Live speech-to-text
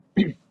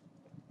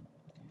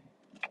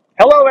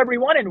Hello,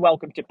 everyone, and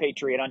welcome to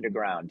Patriot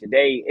Underground.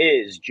 Today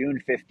is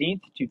June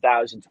 15th,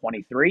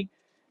 2023.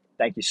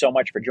 Thank you so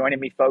much for joining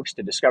me, folks,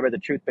 to discover the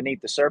truth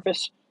beneath the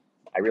surface.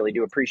 I really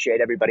do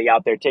appreciate everybody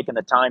out there taking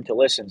the time to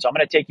listen. So I'm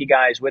going to take you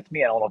guys with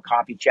me in a little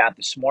coffee chat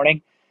this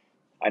morning.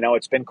 I know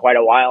it's been quite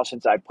a while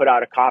since I put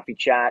out a coffee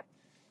chat.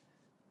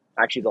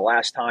 Actually, the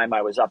last time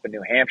I was up in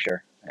New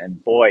Hampshire,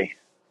 and boy,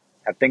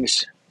 have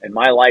things in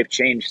my life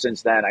changed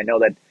since then. I know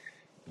that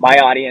my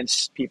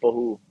audience, people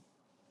who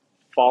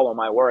follow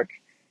my work,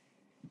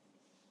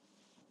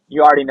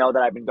 you already know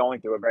that I've been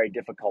going through a very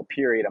difficult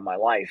period of my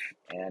life,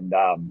 and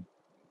I'm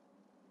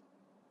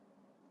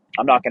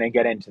not going to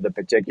get into the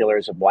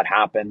particulars of what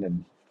happened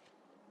and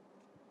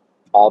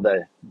all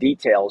the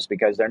details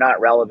because they're not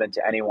relevant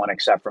to anyone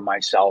except for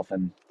myself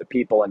and the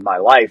people in my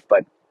life.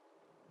 But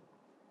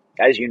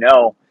as you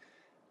know,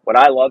 what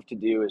I love to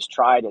do is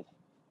try to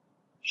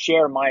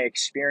share my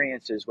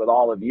experiences with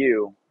all of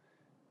you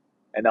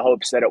in the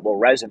hopes that it will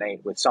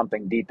resonate with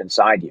something deep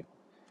inside you.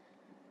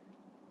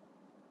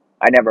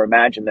 I never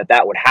imagined that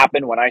that would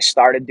happen when I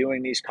started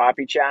doing these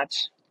coffee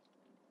chats.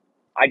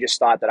 I just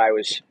thought that I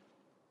was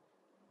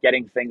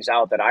getting things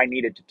out that I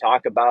needed to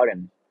talk about,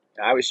 and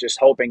I was just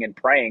hoping and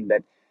praying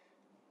that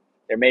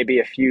there may be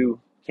a few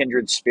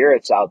kindred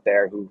spirits out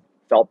there who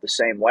felt the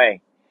same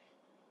way.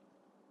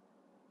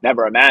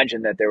 Never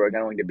imagined that there were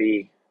going to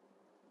be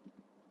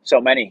so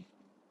many,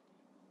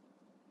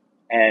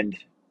 and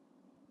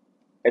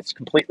it's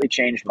completely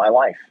changed my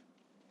life.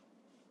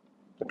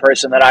 The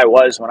person that I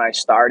was when I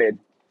started,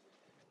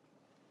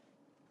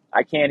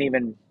 I can't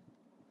even,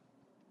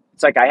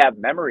 it's like I have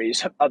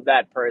memories of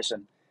that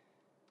person,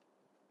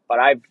 but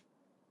I've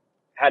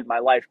had my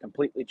life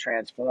completely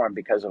transformed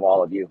because of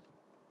all of you.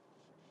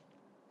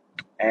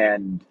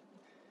 And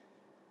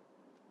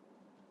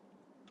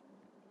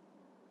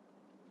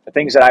the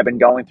things that I've been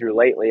going through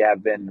lately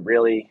have been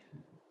really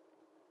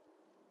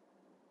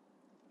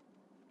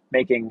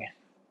making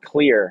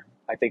clear,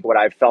 I think, what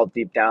I've felt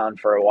deep down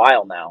for a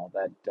while now.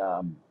 That,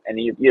 and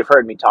you've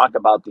heard me talk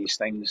about these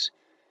things.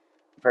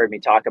 You've heard me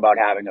talk about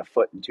having a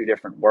foot in two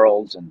different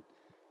worlds and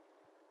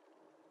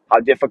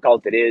how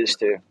difficult it is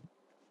to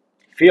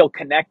feel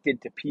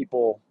connected to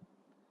people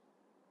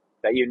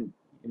that you've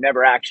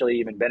never actually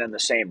even been in the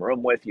same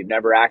room with. You've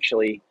never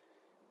actually,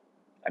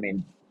 I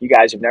mean, you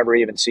guys have never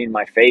even seen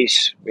my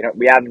face.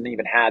 We haven't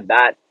even had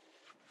that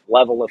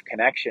level of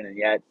connection, and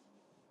yet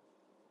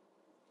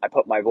I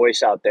put my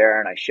voice out there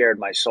and I shared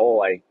my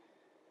soul. I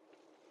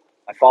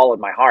followed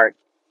my heart,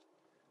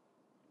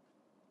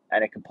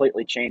 and it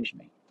completely changed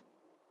me.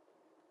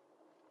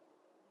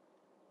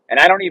 And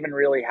I don't even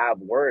really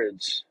have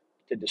words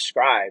to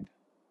describe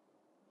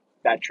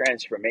that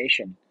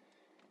transformation.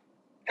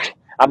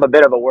 I'm a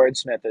bit of a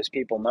wordsmith, as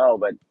people know,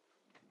 but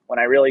when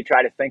I really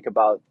try to think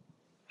about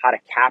how to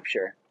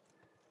capture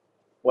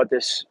what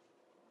this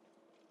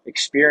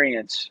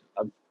experience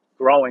of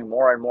growing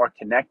more and more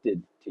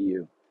connected to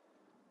you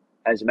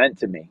has meant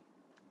to me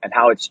and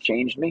how it's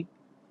changed me,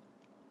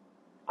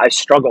 I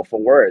struggle for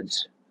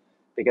words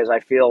because I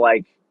feel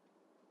like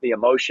the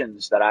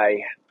emotions that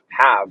I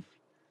have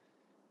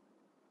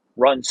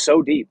run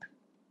so deep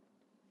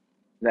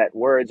that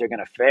words are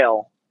going to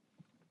fail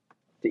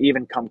to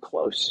even come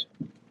close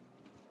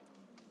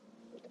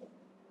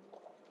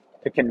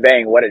to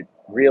conveying what it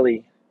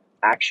really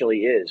actually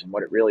is and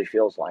what it really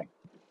feels like.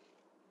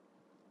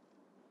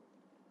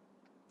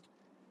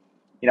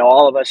 You know,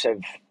 all of us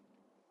have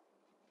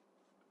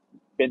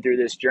been through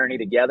this journey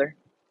together,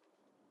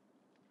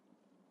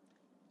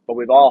 but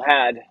we've all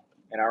had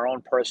in our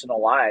own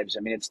personal lives, I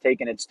mean, it's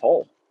taken its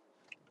toll.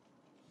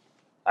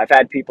 I've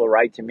had people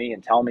write to me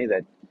and tell me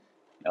that,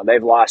 you know,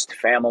 they've lost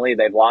family,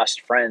 they've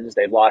lost friends,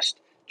 they've lost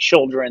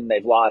children,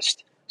 they've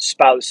lost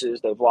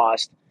spouses, they've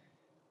lost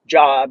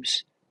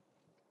jobs,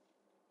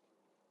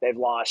 they've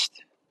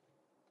lost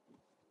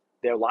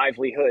their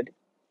livelihood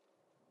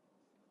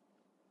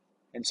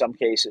in some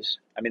cases.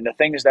 I mean, the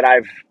things that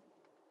I've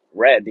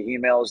read, the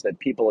emails that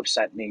people have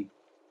sent me,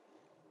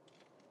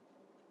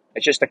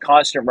 it's just a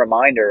constant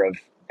reminder of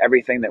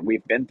everything that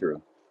we've been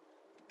through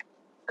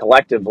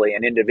collectively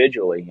and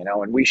individually, you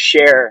know, and we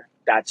share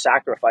that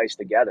sacrifice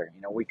together.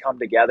 You know, we come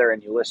together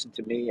and you listen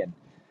to me, and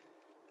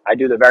I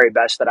do the very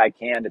best that I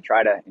can to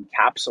try to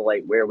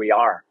encapsulate where we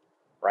are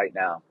right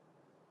now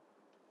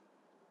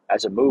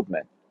as a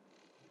movement,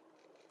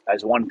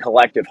 as one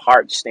collective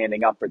heart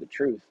standing up for the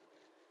truth.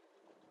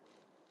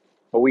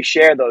 But we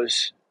share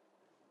those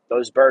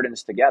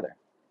burdens together.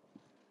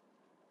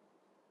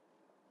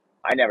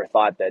 I never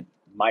thought that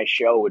my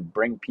show would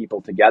bring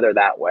people together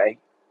that way.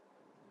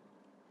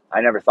 I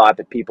never thought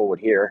that people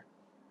would hear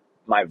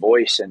my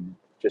voice and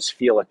just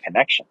feel a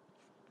connection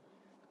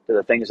to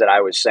the things that I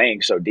was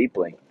saying so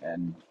deeply.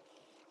 And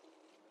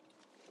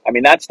I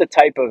mean, that's the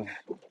type of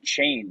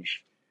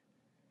change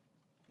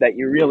that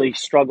you really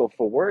struggle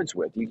for words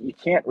with. You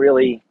can't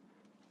really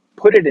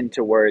put it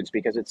into words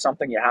because it's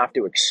something you have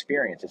to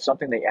experience. It's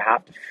something that you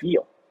have to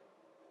feel.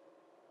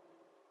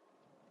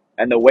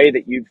 And the way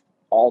that you've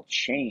all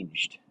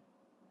changed,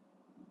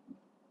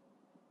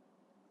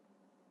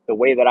 the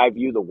way that I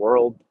view the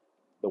world,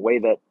 the way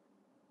that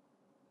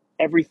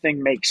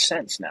everything makes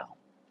sense now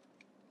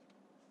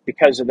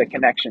because of the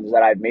connections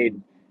that I've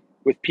made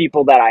with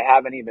people that I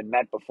haven't even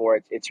met before.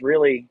 It's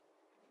really,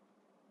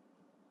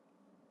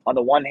 on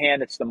the one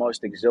hand, it's the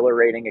most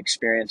exhilarating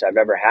experience I've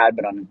ever had,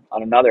 but on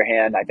another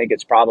hand, I think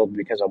it's probably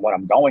because of what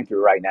I'm going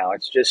through right now.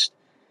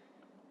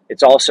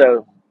 It's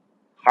also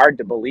hard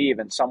to believe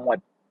and somewhat,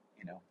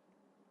 you know,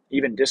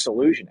 even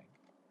disillusioning,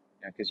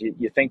 because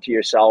you think to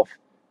yourself,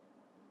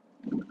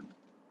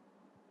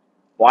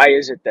 why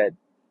is it that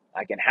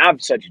I can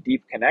have such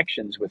deep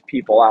connections with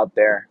people out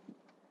there,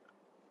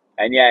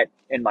 and yet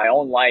in my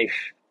own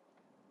life,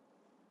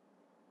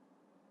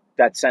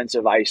 that sense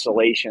of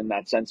isolation,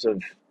 that sense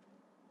of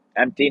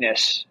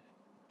emptiness,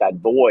 that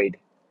void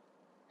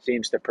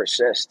seems to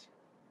persist.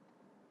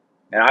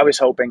 And I was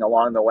hoping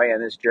along the way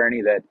in this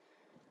journey that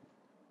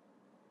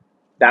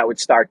that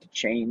would start to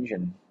change,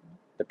 and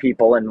the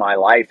people in my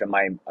life and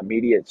my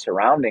immediate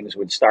surroundings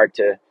would start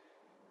to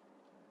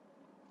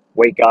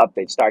wake up.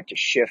 They'd start to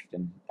shift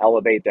and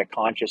elevate their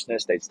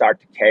consciousness. They'd start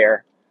to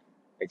care.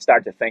 They'd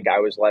start to think I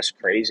was less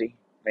crazy,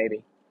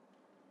 maybe.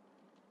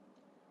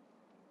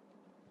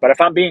 But if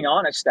I'm being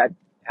honest, that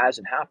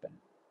hasn't happened.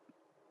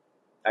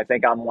 I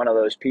think I'm one of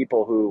those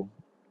people who,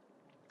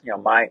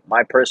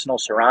 my personal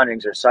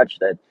surroundings are such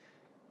that,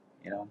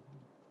 you know,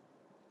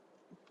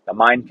 the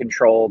mind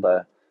control,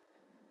 the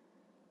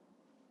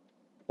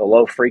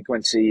low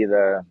frequency,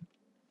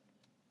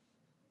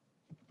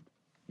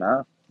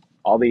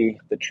 all the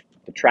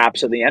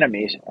traps of the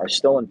enemies are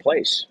still in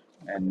place.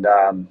 And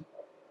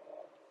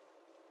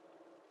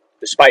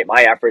despite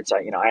my efforts,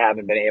 I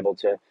haven't been able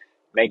to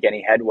make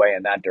any headway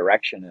in that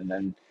direction.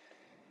 And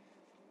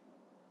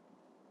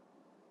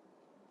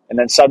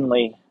then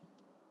suddenly,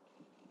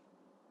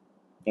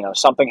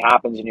 something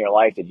happens in your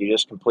life that you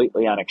just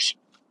completely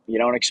you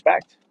don't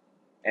expect.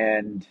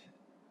 And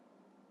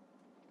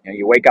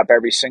you wake up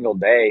every single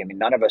day. I mean,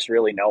 none of us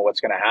really know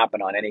what's going to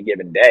happen on any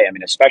given day. I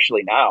mean,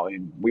 especially now. I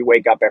mean, we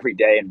wake up every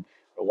day and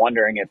we're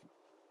wondering if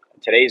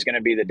today's going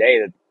to be the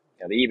day that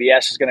the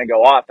EVS is going to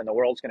go off and the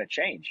world's going to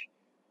change.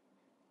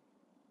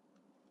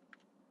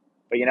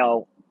 But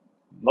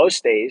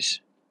most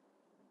days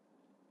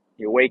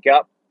you wake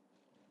up,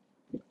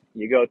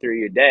 you go through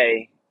your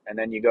day, and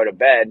then you go to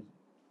bed,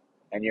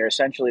 and you're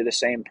essentially the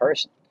same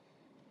person.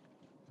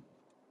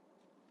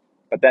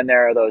 But then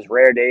there are those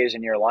rare days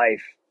in your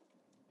life,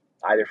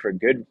 either for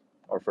good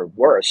or for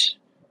worse,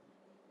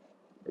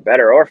 for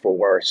better or for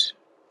worse.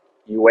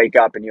 You wake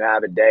up and you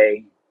have a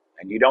day,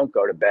 and you don't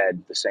go to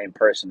bed the same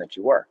person that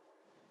you were.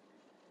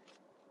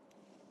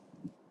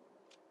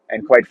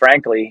 And quite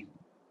frankly,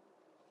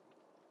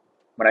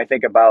 when I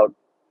think about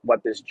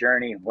what this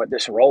journey, what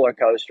this roller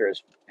coaster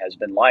has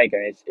been like, I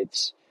mean,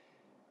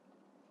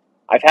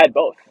 I've had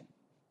both.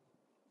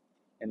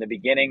 In the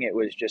beginning, it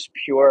was just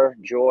pure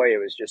joy. It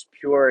was just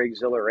pure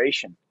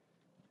exhilaration,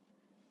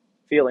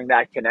 feeling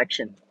that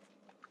connection.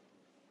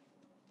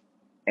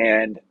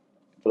 And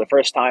for the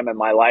first time in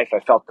my life, I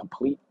felt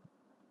complete.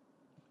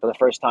 For the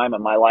first time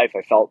in my life,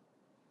 I felt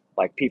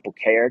like people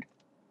cared.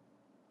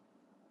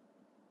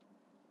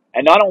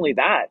 And not only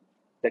that,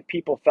 that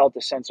people felt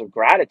a sense of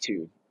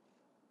gratitude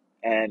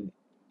and,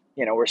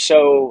 were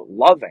so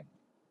loving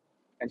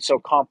and so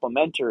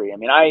complimentary. I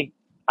mean, I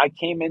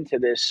came into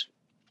this,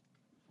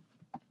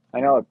 I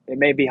know it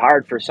may be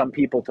hard for some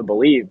people to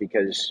believe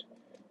because,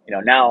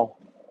 now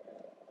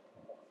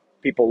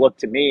people look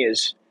to me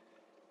as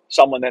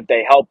someone that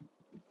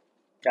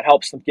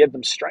helps them, give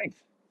them strength.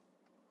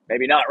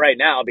 Maybe not right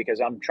now because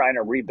I'm trying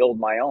to rebuild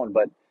my own,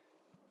 but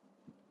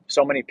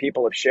so many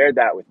people have shared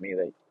that with me,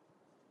 that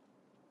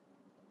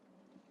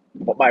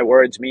what my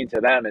words mean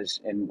to them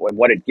is, and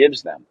what it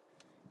gives them,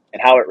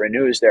 and how it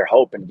renews their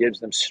hope and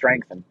gives them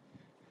strength. And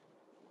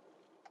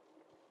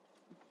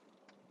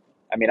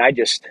I mean, I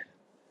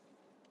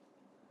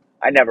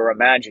never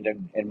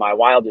imagined in my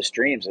wildest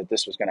dreams that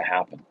this was going to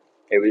happen.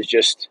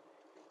 It's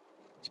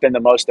been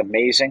the most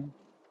amazing,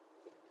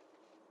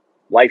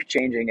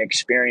 life-changing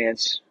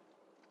experience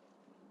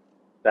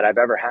that I've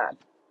ever had,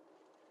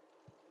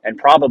 and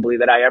probably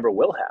that I ever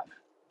will have.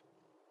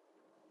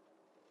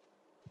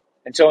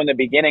 And so in the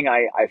beginning,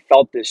 I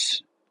felt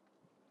this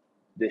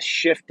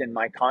shift in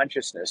my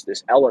consciousness,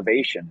 this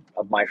elevation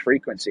of my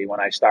frequency when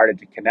I started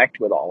to connect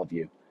with all of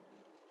you.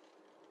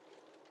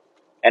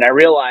 And I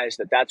realized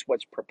that that's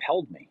what's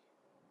propelled me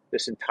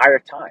this entire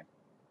time.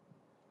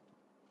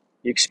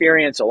 You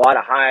experience a lot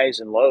of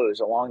highs and lows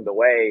along the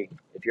way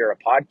if you're a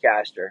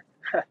podcaster.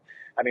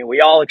 I mean,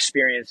 we all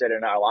experience it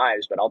in our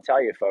lives, but I'll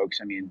tell you, folks,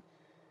 I mean,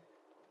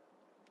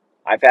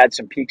 I've had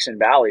some peaks and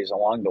valleys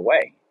along the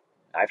way.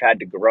 I've had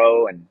to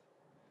grow, and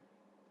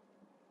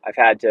I've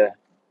had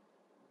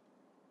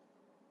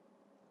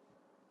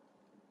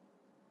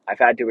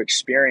to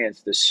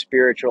experience this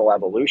spiritual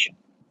evolution.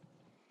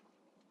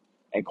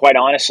 And quite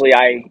honestly,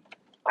 I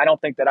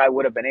don't think that I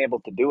would have been able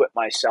to do it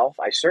myself.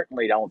 I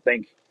certainly don't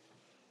think,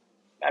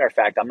 matter of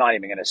fact, I'm not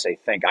even going to say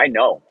think. I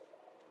know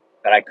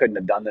that I couldn't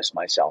have done this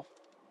myself.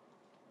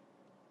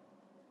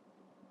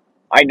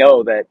 I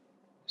know that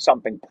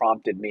something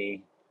prompted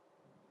me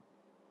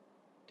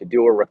to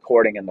do a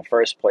recording in the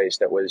first place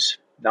that was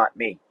not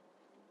me.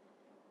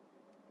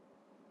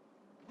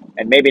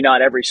 And maybe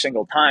not every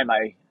single time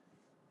I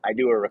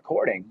do a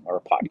recording or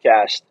a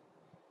podcast,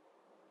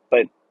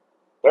 but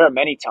there are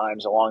many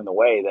times along the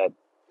way that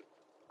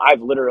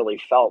I've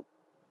literally felt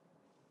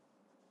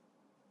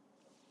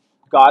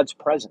God's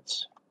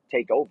presence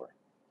take over.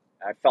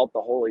 I felt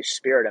the Holy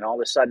Spirit, and all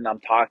of a sudden I'm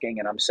talking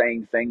and I'm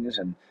saying things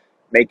and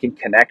making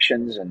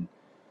connections and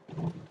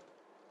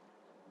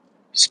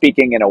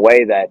speaking in a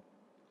way that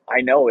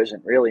I know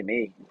isn't really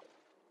me.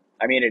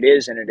 I mean, it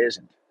is and it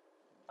isn't.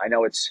 I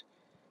know it's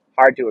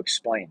hard to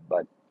explain,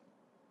 but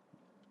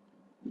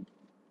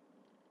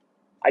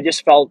I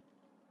just felt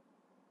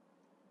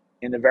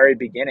in the very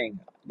beginning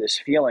this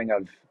feeling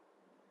of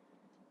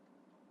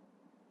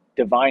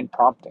divine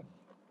prompting.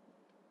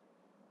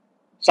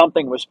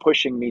 Something was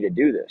pushing me to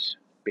do this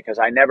because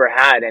I never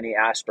had any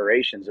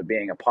aspirations of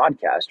being a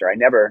podcaster. I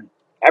never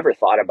ever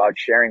thought about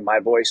sharing my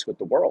voice with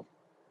the world.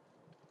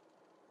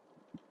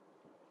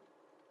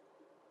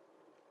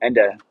 And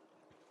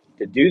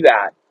to do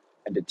that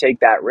and to take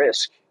that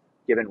risk,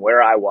 given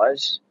where I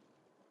was,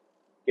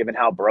 given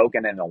how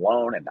broken and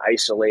alone and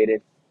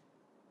isolated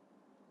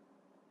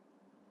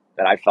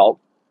that I felt,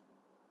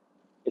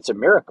 it's a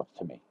miracle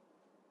to me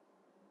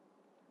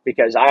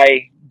because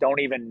I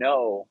don't even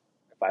know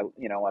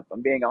if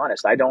I'm being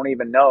honest, I don't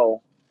even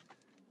know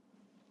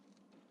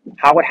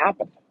how it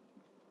happened.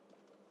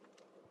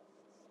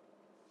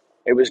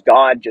 It was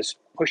God just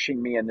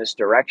pushing me in this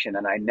direction.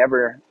 And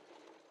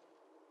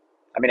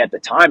at the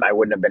time I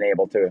wouldn't have been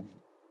able to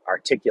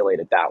articulate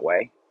it that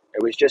way.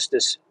 It was just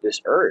this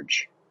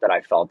urge that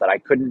I felt that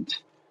I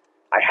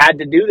had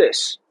to do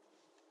this.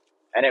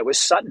 And it was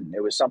sudden.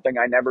 It was something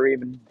I never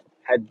even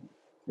had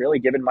really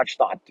given much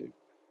thought to.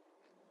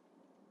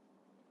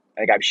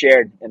 Like I've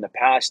shared in the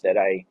past that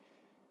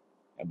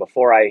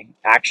before I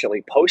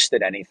actually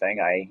posted anything,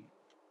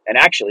 and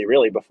actually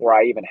really before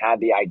I even had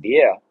the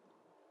idea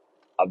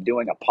of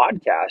doing a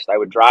podcast, I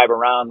would drive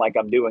around like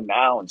I'm doing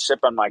now and sip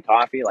on my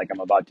coffee like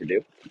I'm about to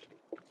do.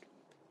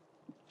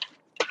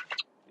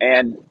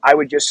 And I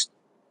would just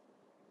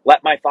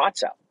let my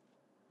thoughts out.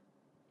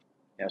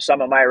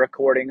 Some of my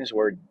recordings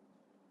were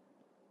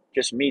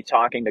just me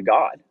talking to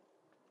God.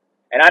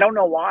 And I don't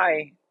know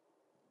why.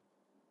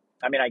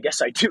 I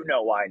guess I do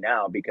know why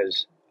now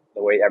because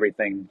the way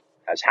everything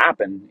has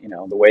happened,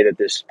 the way that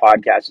this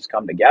podcast has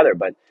come together.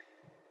 But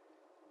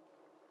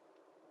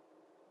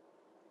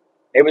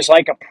it was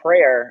like a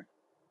prayer.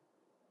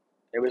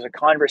 It was a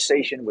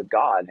conversation with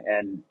God.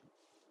 And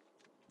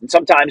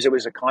sometimes it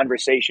was a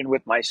conversation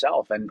with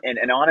myself. And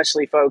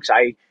honestly, folks,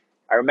 I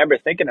remember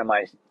thinking to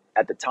myself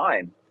at the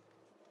time,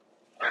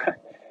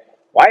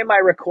 why am I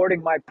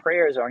recording my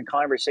prayers or in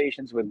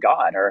conversations with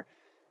God? Or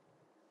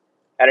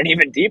at an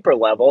even deeper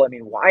level,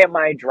 why am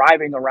I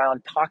driving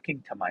around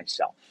talking to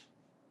myself?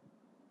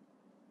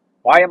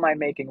 Why am I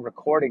making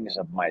recordings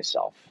of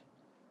myself?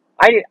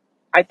 I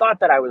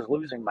thought that I was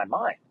losing my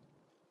mind.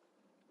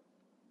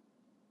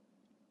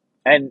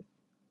 And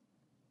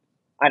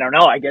I don't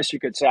know, I guess you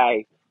could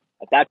say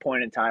at that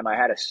point in time, I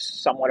had a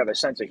somewhat of a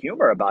sense of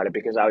humor about it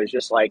because I was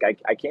just like,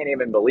 I can't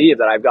even believe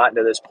that I've gotten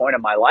to this point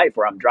in my life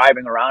where I'm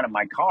driving around in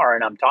my car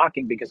and I'm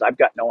talking because I've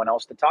got no one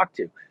else to talk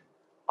to.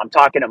 I'm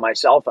talking to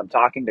myself. I'm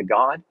talking to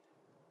God.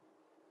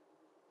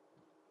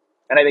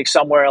 And I think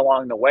somewhere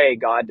along the way,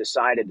 God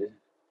decided to,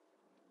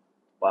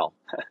 well,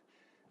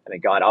 I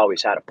think God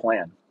always had a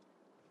plan.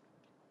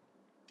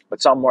 But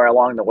somewhere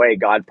along the way,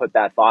 God put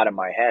that thought in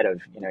my head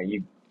of,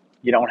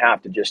 you don't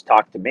have to just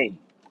talk to me.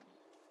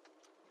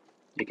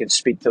 You can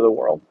speak to the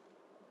world.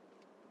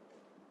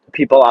 The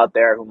people out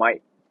there who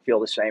might feel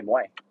the same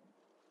way.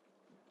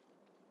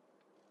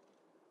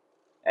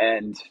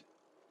 And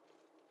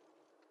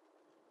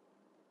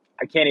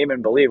I can't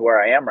even believe where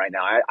I am right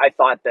now. I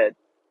thought that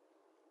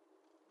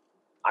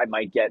I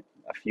might get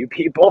a few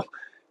people.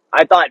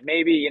 I thought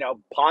maybe,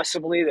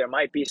 possibly there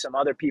might be some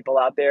other people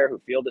out there who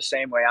feel the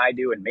same way I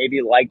do and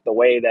maybe like the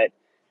way that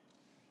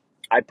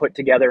I put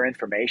together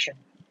information.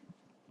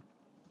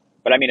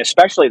 But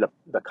especially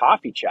the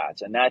coffee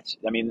chats. And that's,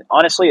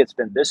 honestly, it's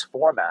been this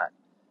format.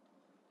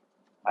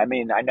 I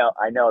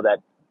know that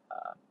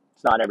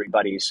it's not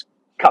everybody's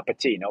cup of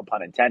tea, no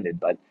pun intended,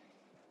 but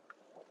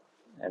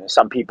and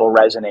some people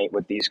resonate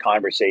with these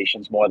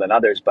conversations more than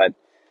others. But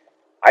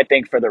I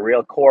think for the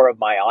real core of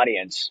my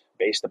audience,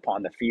 based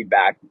upon the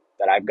feedback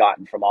that I've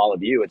gotten from all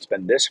of you, it's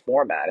been this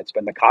format. It's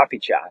been the coffee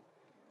chat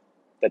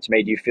that's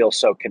made you feel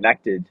so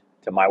connected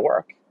to my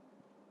work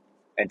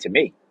and to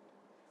me.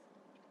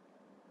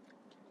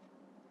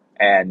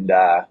 And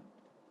I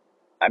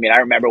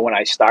remember when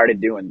I started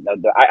doing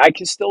I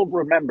can still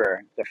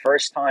remember the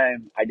first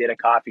time I did a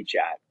coffee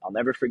chat. I'll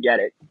never forget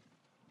it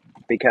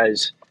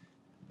because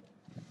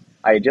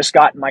I had just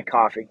gotten my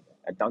coffee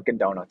at Dunkin'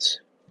 Donuts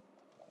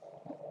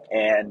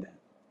and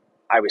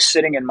I was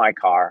sitting in my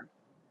car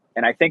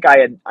and I think I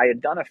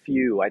had done a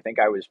few. I think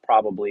I was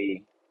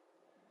probably,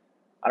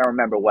 I don't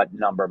remember what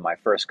number my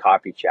first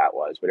coffee chat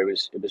was, but it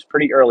was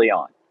pretty early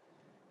on.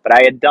 But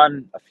I had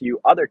done a few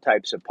other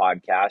types of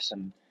podcasts,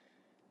 and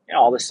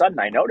all of a sudden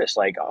I noticed,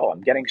 like, oh,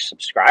 I'm getting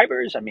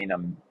subscribers. I mean,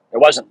 it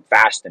wasn't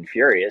fast and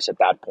furious at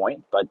that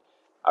point, but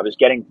I was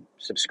getting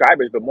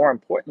subscribers. But more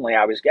importantly,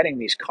 I was getting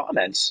these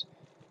comments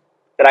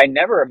that I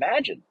never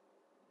imagined.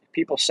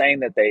 People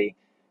saying that they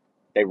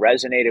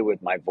resonated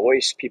with my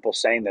voice. People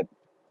saying that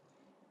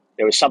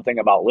there was something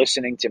about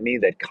listening to me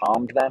that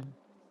calmed them,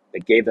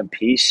 that gave them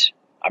peace.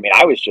 I mean,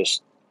 I was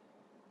just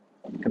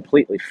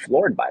completely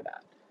floored by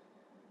that.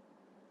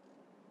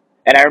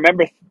 And I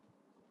remember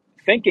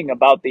thinking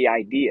about the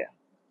idea,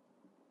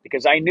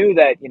 because I knew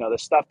that, the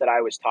stuff that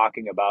I was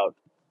talking about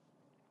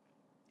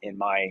in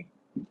my,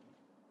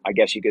 I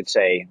guess you could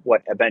say,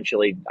 what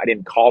eventually, I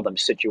didn't call them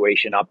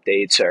situation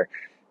updates or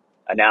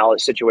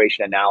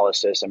situation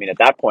analysis. I mean, at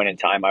that point in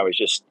time, I was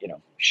just,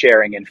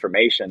 sharing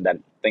information, that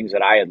things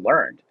that I had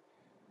learned.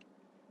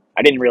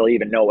 I didn't really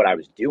even know what I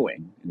was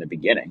doing in the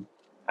beginning.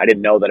 I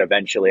didn't know that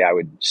eventually I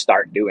would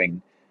start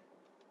doing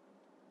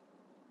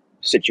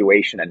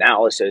situation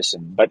analysis.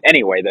 But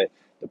anyway,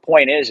 the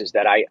point is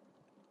that I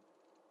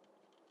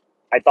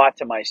thought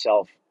to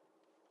myself,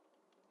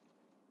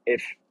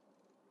 if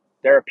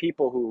there are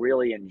people who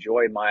really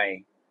enjoy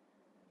my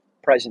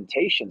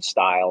presentation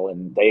style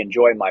and they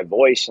enjoy my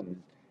voice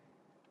and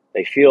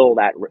they feel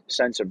that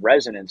sense of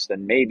resonance,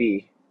 then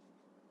maybe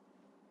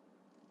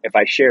if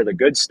I share the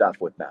good stuff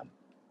with them,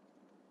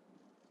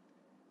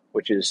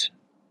 which is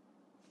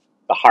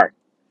the heart,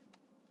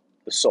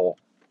 the soul,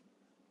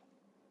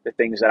 the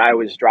things that I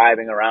was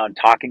driving around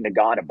talking to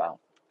God about,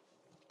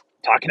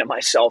 talking to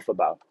myself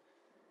about,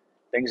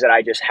 things that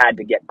I just had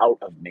to get out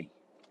of me,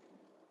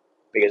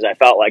 because I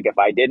felt like if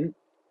I didn't,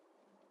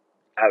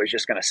 I was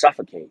just going to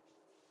suffocate.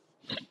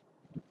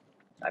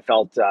 I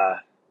felt, I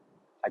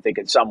think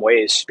in some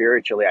ways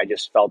spiritually, I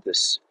just felt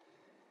this,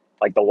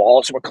 like the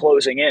walls were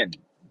closing in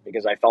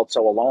because I felt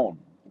so alone.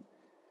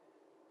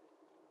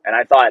 And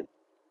I thought,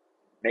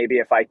 maybe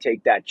if I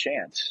take that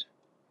chance,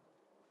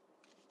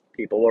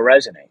 people will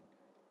resonate.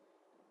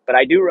 But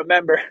I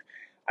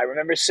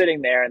remember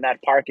sitting there in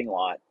that parking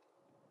lot.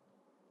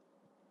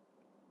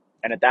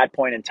 And at that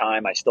point in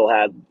time, I still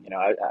had,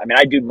 I mean,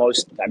 I do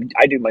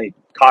my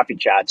coffee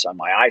chats on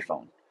my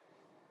iPhone.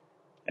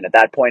 And at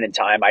that point in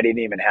time, I didn't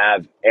even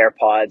have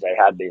AirPods.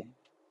 I had the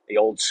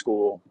old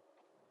school,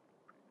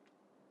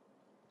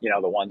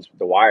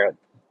 the wire.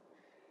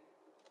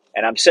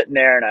 And I'm sitting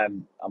there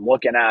and I'm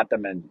looking at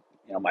them, and,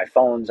 my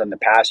phone's on the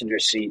passenger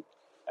seat,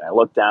 and I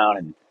look down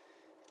and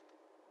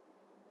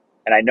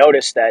I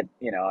noticed that,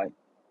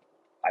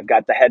 I've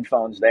got the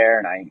headphones there,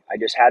 and I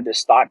just had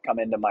this thought come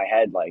into my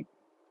head, like,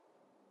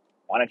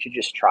 why don't you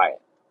just try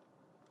it?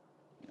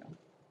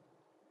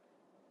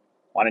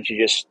 Why don't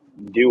you just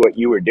do what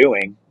you were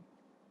doing,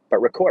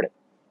 but record it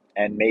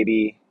and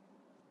maybe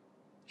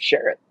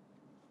share it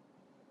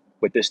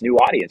with this new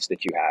audience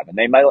that you have, and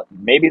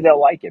maybe they'll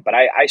like it. But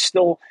I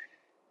still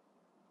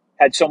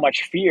had so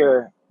much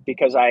fear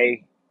because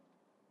I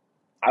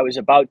was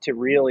about to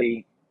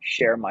really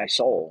share my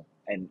soul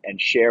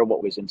and share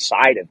what was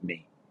inside of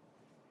me,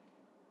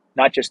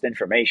 not just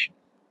information.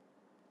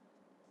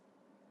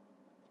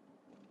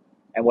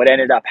 And what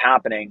ended up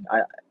happening,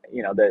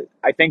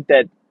 I think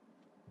that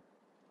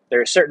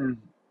there are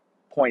certain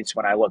points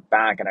when I look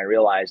back and I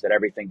realize that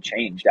everything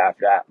changed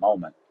after that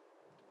moment.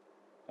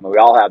 I mean, we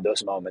all have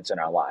those moments in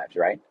our lives,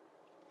 right?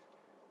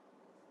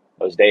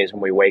 Those days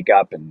when we wake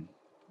up and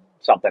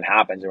something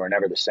happens and we're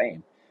never the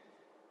same.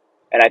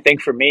 And I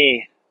think for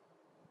me,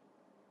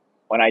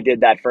 when I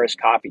did that first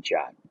coffee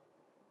chat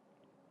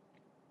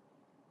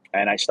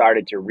and I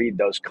started to read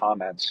those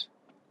comments,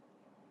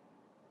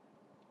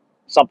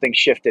 something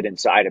shifted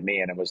inside of me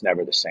and it was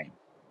never the same.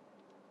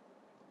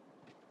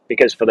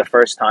 Because for the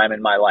first time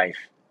in my life,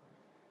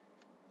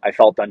 I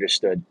felt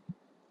understood.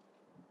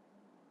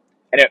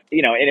 And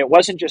it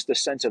wasn't just a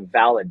sense of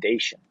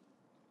validation.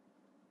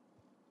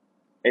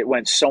 It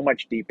went so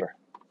much deeper.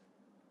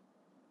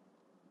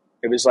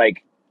 It was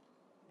like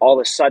all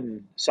of a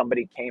sudden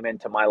somebody came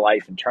into my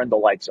life and turned the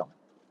lights on.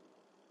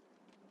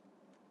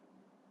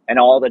 And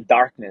all the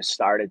darkness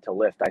started to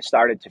lift. I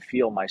started to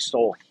feel my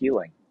soul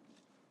healing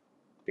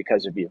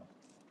because of you.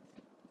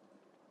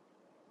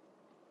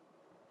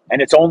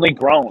 And it's only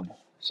grown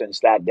since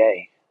that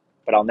day,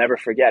 but I'll never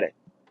forget it.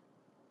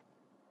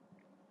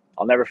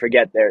 I'll never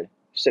forget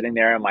sitting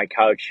there on my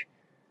couch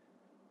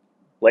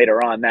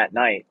later on that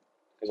night,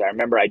 because I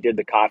remember I did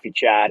the coffee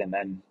chat and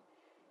then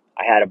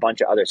I had a bunch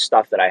of other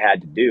stuff that I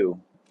had to do.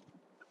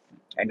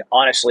 And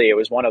honestly, it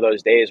was one of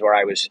those days where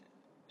I was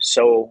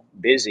so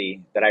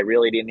busy that I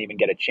really didn't even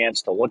get a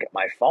chance to look at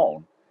my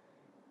phone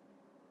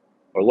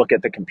or look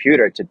at the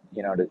computer to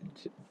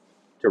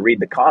read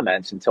the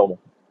comments until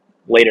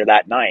later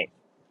that night.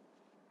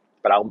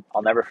 But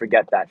I'll never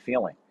forget that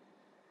feeling,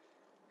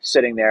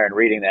 sitting there and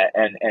reading that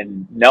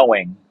and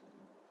knowing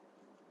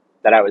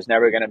that I was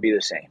never going to be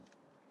the same,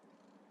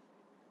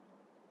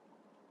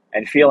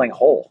 and feeling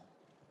whole,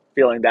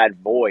 feeling that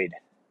void.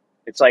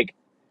 It's like,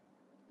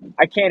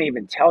 I can't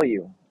even tell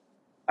you.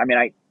 I mean,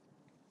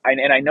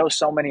 I know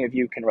so many of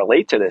you can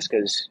relate to this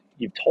because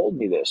you've told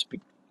me this.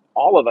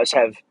 All of us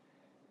have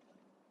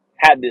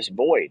had this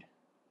void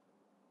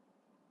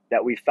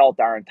that we felt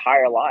our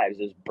entire lives,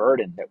 this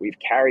burden that we've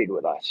carried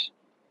with us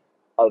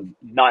of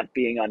not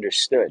being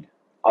understood,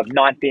 of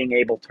not being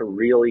able to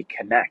really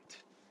connect.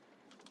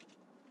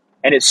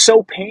 And it's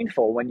so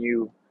painful when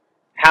you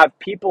have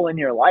people in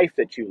your life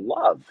that you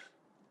love,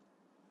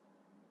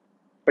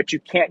 but you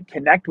can't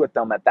connect with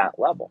them at that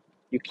level.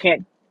 You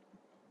can't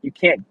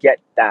get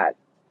that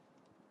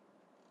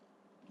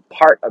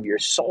part of your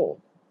soul,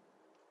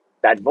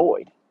 that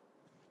void.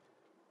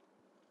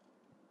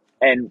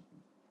 And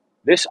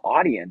this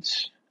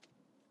audience,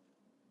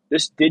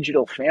 this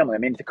digital family, I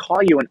mean, to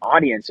call you an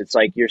audience, it's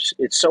like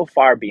it's so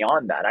far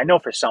beyond that. I know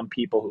for some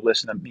people who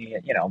listen to me,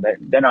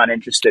 they're not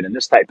interested in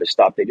this type of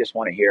stuff. They just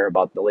want to hear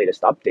about the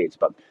latest updates.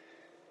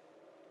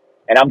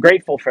 And I'm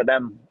grateful for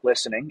them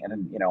listening.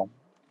 And,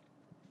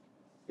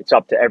 it's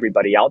up to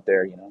everybody out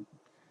there,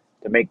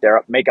 to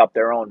make up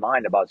their own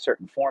mind about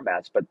certain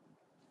formats. But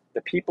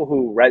the people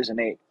who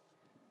resonate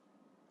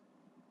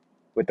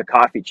with the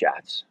coffee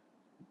chats,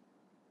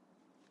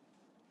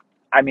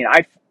 I mean,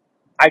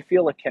 I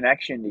feel a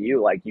connection to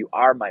you like you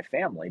are my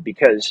family,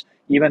 because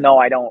even though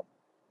I don't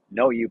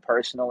know you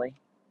personally,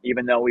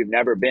 even though we've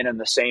never been in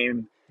the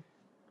same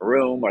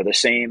room or the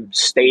same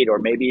state or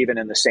maybe even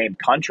in the same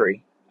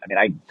country, I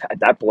mean,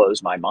 that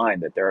blows my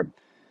mind that there are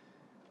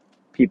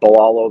people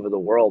all over the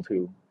world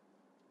who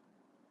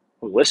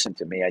listen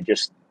to me. I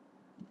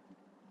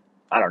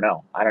don't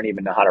know. I don't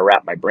even know how to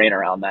wrap my brain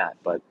around that.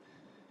 But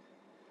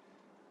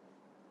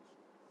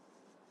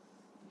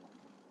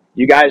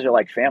you guys are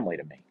like family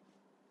to me.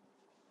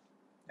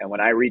 And when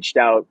I reached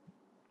out,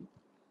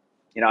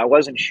 I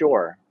wasn't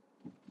sure.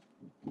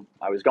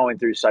 I was going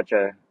through such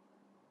a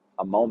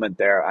moment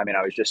there. I mean,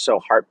 I was just so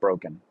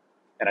heartbroken,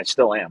 and I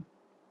still am,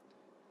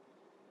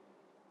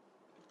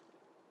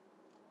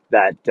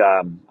 that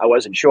I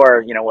wasn't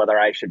sure, whether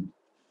I should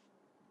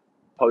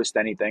post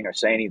anything or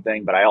say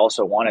anything, but I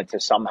also wanted to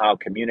somehow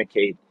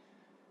communicate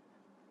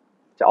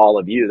to all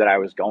of you that I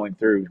was going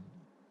through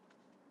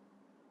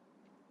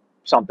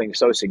something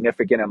so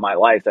significant in my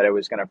life that it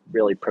was going to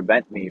really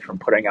prevent me from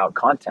putting out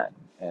content.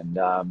 And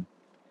I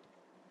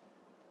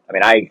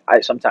mean,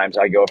 I sometimes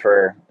I go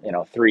for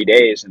 3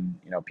 days, and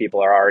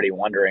people are already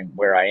wondering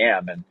where I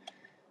am, and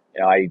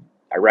I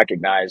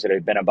recognize that it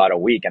had been about a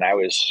week, and I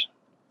was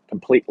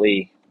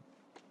completely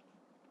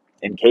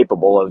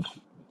incapable of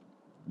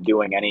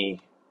doing any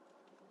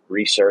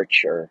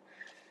research, or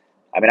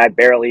I mean, I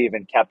barely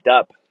even kept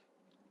up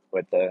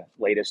with the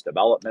latest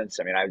developments.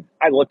 I mean,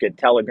 I look at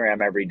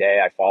Telegram every day.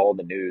 I follow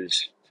the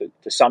news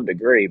to some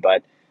degree,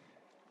 but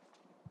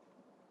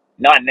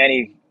not in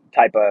any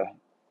type of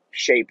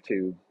shape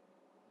to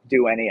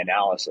do any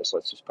analysis.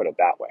 Let's just put it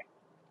that way.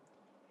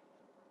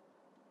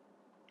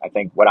 I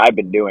think what I've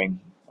been doing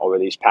over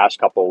these past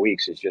couple of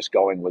weeks is just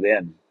going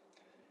within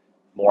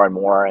more and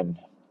more and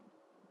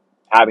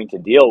having to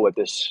deal with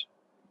this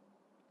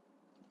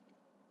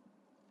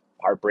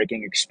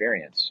heartbreaking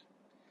experience.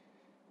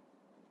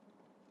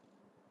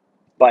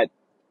 But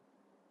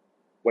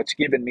what's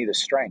given me the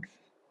strength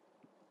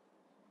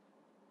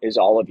is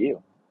all of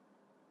you.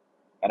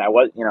 And I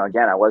was,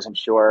 again, I wasn't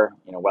sure,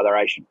 whether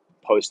I should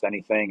post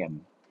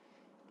anything,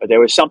 but there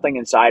was something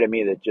inside of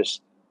me that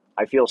just,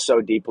 I feel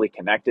so deeply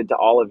connected to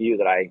all of you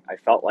that I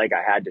felt like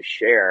I had to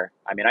share.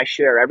 I mean, I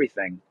share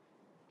everything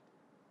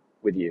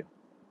with you.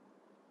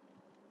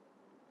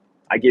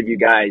 I give you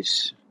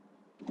guys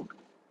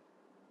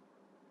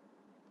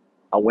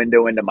a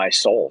window into my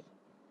soul,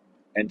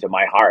 into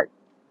my heart,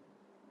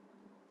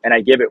 and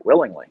I give it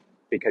willingly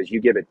because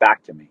you give it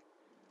back to me.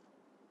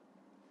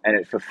 And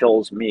it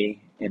fulfills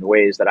me in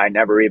ways that I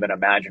never even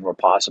imagined were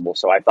possible.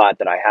 So I thought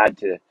that I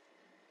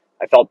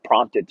felt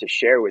prompted to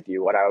share with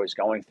you what I was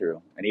going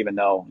through. And even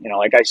though,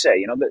 like I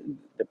say,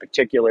 the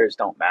particulars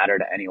don't matter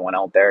to anyone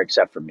out there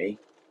except for me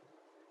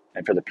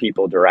and for the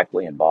people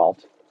directly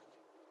involved.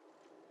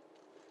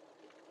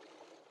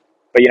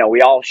 But,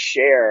 we all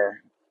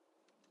share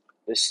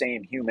the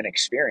same human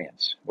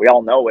experience. We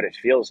all know what it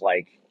feels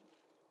like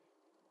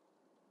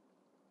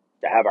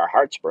to have our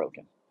hearts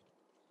broken.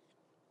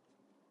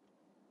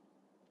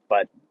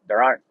 But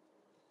there aren't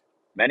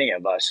many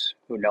of us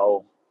who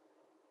know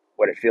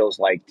what it feels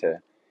like to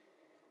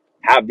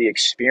have the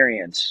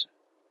experience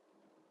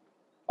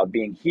of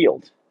being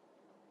healed.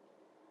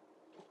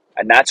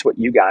 And that's what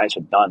you guys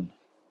have done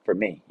for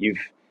me.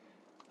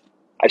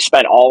 I've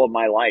spent all of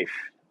my life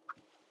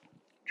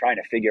trying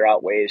to figure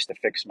out ways to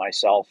fix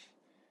myself,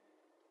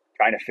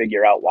 trying to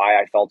figure out why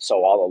I felt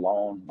so all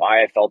alone,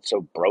 why I felt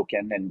so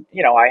broken. And,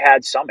 I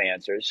had some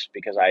answers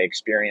because I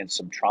experienced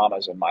some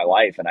traumas in my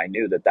life, and I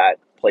knew that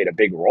played a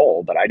big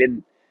role, but I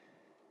didn't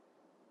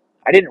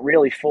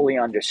really fully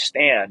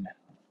understand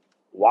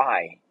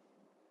why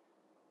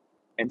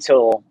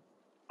until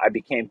I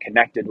became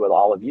connected with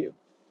all of you.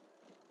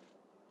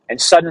 And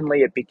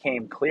suddenly it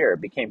became clear,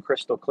 it became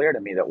crystal clear to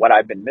me that what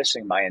I've been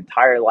missing my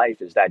entire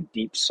life is that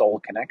deep soul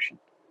connection.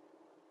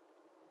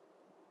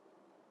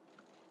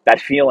 That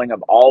feeling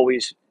of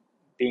always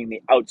being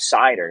the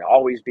outsider,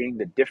 always being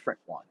the different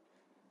one,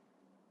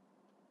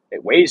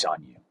 it weighs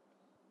on you.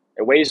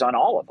 It weighs on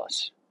all of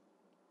us.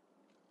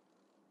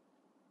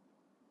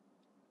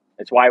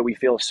 It's why we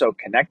feel so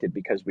connected,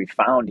 because we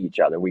found each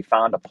other. We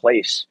found a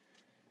place.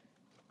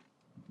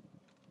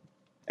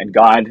 And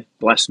God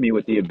blessed me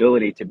with the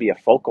ability to be a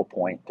focal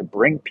point, to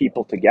bring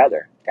people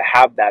together, to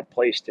have that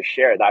place to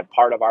share that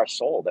part of our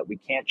soul that we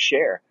can't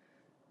share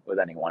with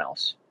anyone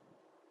else.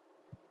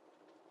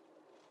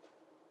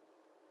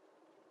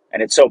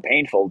 And it's so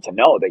painful to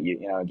know that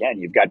again,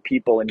 you've got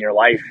people in your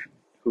life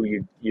who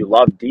you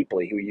love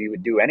deeply, who you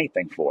would do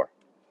anything for.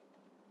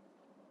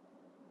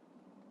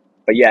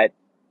 But yet,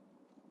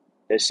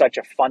 there's such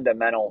a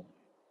fundamental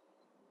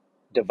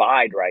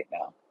divide right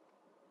now.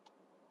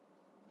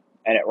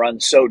 And it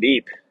runs so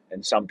deep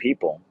in some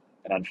people.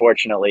 And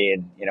unfortunately,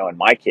 in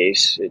my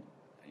case,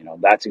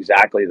 that's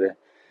exactly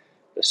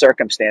the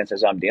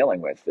circumstances I'm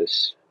dealing with.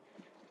 This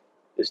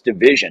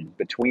division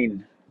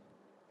between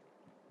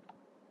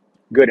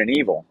good and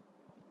evil,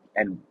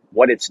 and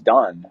what it's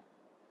done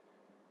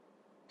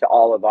to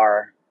all of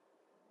our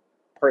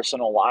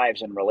personal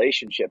lives and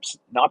relationships,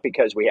 not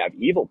because we have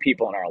evil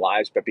people in our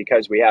lives, but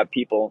because we have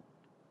people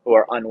who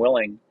are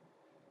unwilling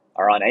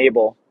or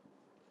unable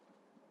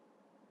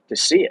to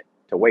see it,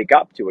 to wake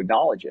up, to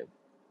acknowledge it.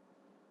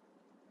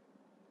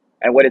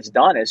 And what it's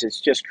done is it's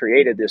just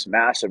created this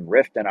massive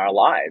rift in our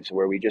lives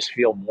where we just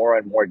feel more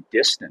and more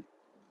distant.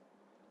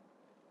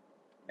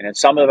 And then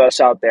some of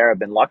us out there have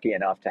been lucky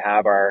enough to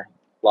have our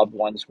loved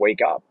ones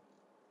wake up.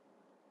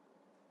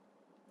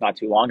 Not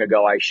too long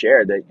ago, I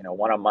shared that,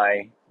 one of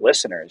my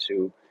listeners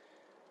who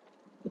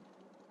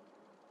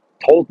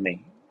told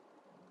me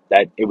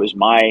that it was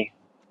my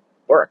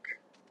work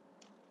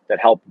that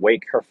helped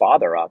wake her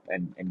father up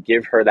and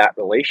give her that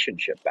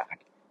relationship back.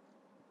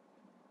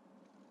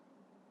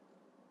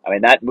 I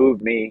mean, that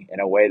moved me in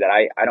a way that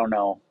I don't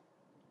know.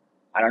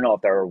 I don't know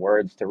if there are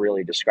words to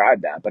really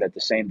describe that, but at the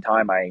same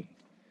time, I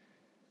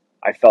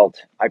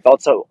felt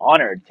so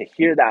honored to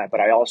hear that, but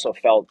I also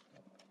felt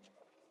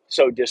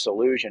so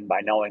disillusioned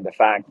by knowing the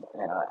fact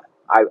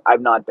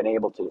I've not been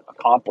able to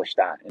accomplish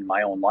that in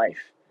my own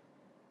life.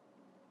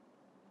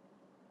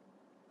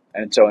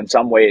 And so in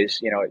some ways,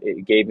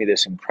 it gave me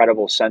this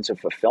incredible sense of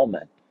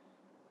fulfillment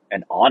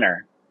and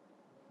honor,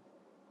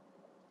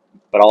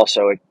 but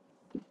also it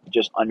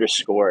just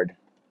underscored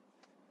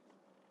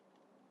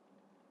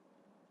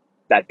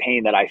that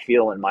pain that I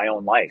feel in my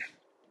own life,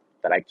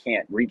 that I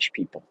can't reach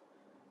people.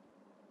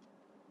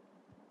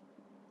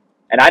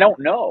 And I don't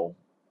know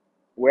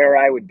where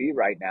I would be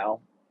right now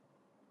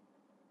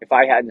if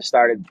I hadn't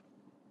started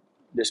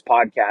this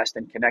podcast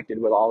and connected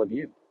with all of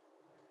you.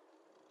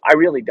 I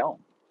really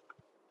don't.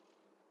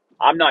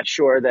 I'm not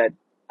sure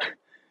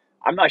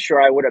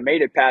I would have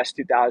made it past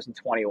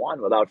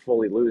 2021 without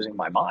fully losing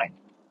my mind.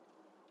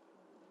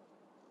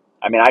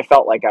 I mean, I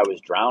felt like I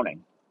was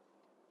drowning.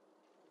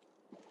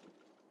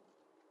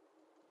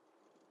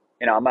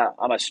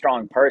 I'm a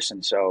strong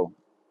person, so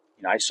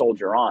I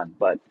soldier on.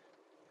 But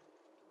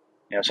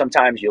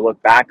sometimes you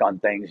look back on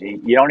things,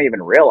 you don't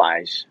even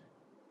realize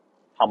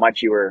how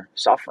much you were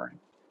suffering.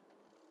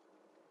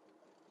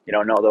 You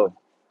don't know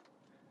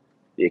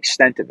the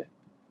extent of it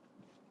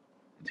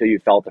until you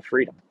felt the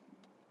freedom.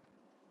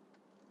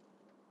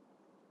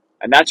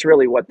 And that's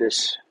really what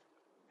this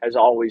has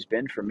always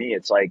been for me.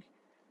 It's like,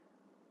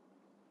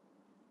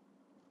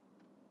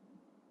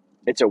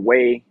 it's a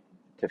way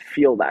to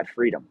feel that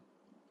freedom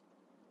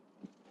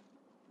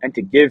and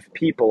to give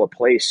people a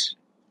place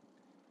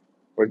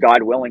where,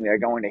 God willing, they're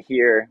going to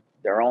hear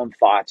their own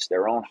thoughts,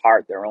 their own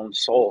heart, their own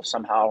soul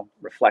somehow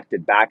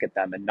reflected back at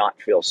them, and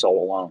not feel so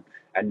alone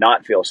and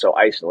not feel so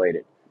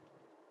isolated.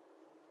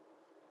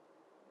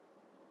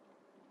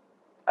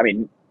 I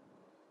mean,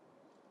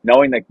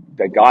 knowing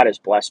that God has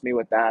blessed me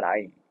with that,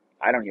 I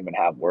don't even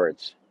have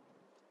words,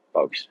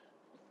 folks,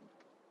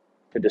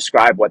 to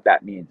describe what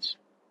that means.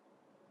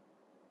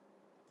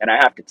 And I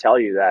have to tell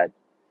you that,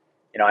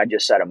 I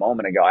just said a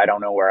moment ago, I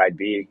don't know where I'd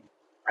be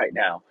right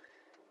now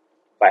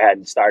if I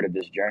hadn't started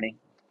this journey.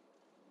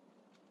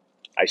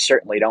 I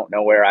certainly don't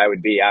know where I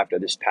would be after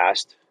this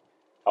past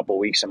couple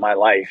weeks of my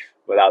life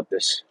without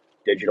this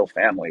digital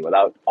family,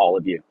 without all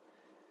of you.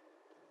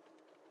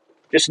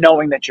 Just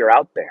knowing that you're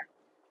out there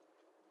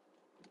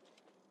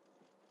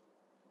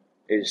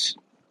has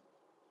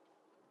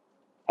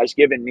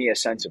given me a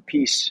sense of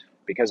peace,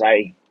 because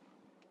I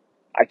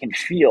can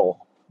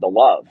feel the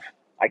love.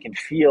 I can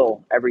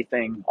feel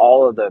everything,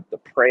 all of the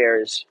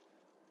prayers.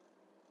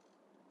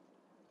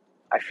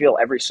 I feel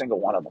every single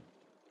one of them.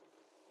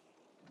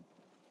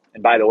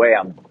 And by the way,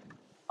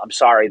 I'm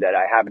sorry that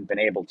I haven't been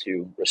able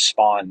to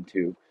respond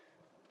to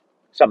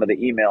some of the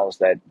emails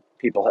that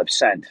people have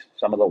sent,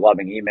 some of the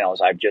loving emails.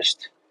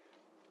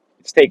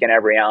 It's taken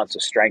every ounce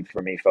of strength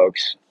for me,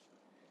 folks,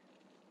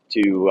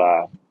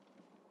 to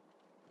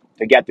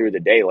get through the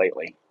day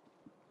lately.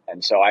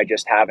 And so I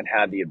just haven't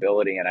had the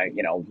ability,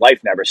 and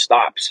life never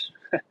stops,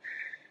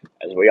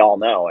 as we all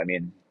know. I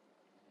mean,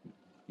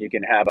 you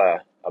can have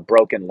a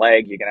broken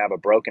leg, you can have a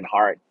broken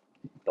heart,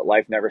 but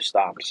life never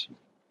stops.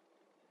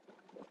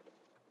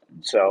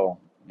 And so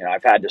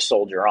I've had to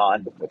soldier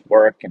on with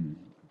work and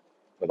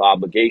with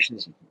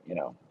obligations,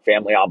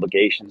 family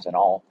obligations and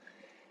all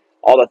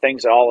the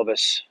things that all of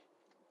us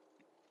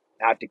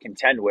have to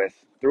contend with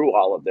through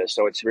all of this.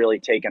 So it's really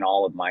taken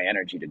all of my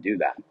energy to do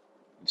that.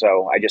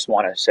 So I just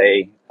want to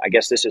say, I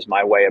guess this is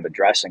my way of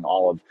addressing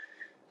all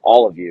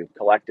of you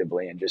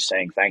collectively and just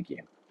saying thank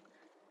you.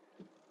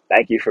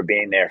 Thank you for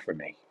being there for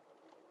me.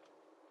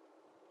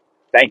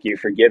 Thank you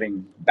for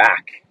giving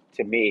back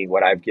to me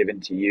what I've given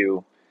to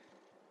you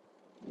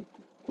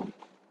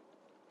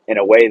in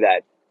a way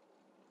that,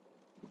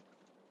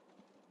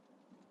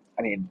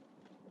 I mean,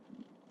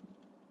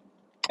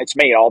 it's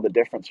made all the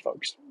difference,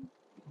 folks.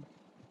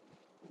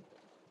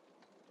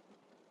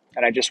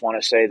 And I just want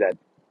to say that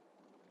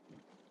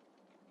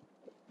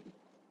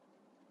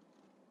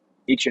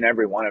each and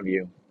every one of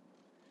you,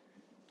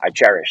 I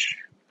cherish.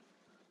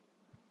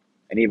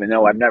 And even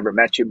though I've never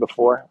met you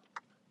before,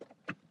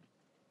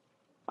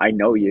 I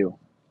know you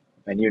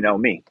and you know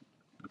me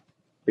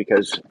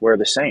because we're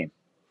the same.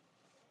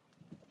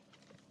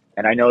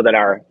 And I know that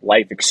our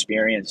life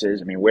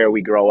experiences, I mean, where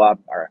we grow up,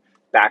 our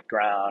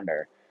background,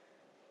 our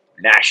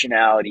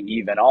nationality,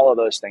 even all of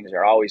those things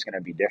are always going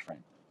to be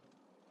different.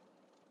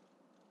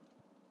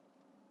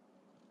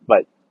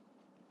 But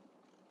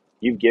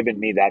you've given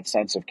me that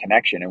sense of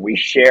connection, and we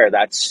share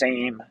that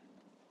same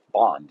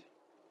bond.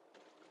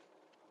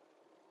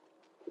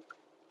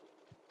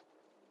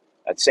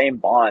 That same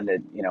bond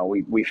that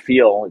we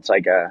feel it's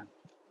like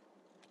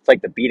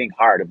the beating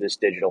heart of this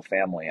digital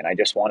family. And I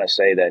just want to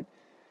say that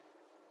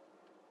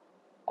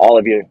all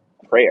of your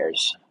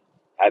prayers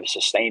have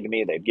sustained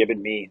me. They've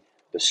given me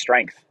the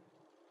strength,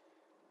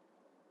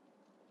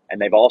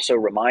 and they've also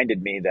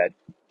reminded me that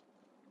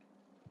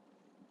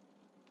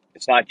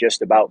it's not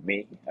just about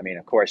me. I mean,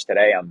 of course,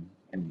 today I'm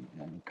in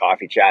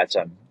coffee chats.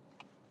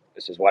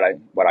 This is what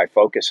I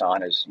focus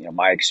on is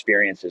my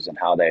experiences and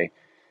how they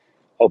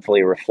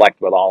hopefully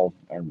reflect with all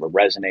or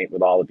resonate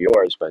with all of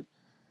yours. But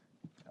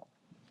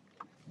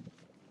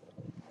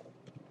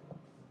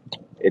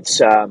it's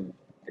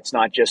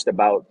not just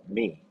about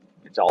me.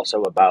 It's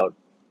also about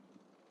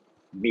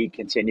me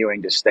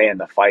continuing to stay in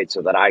the fight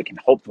so that I can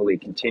hopefully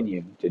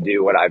continue to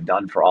do what I've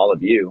done for all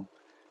of you,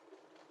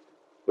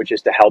 which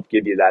is to help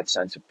give you that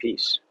sense of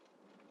peace,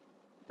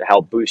 to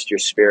help boost your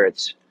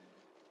spirits,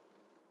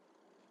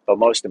 but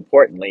most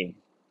importantly,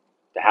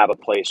 to have a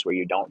place where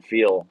you don't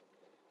feel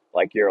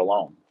like you're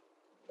alone.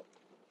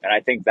 And I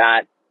think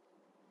that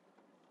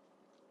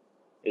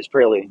is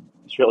really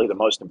the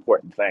most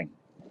important thing.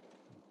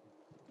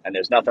 And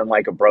there's nothing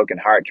like a broken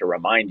heart to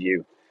remind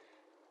you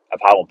of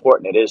how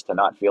important it is to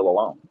not feel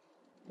alone.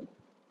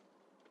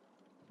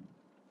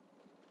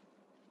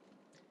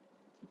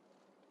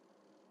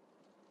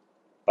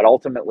 But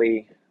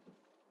ultimately,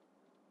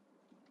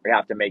 we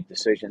have to make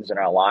decisions in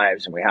our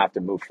lives and we have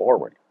to move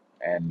forward.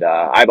 And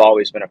I've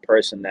always been a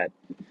person that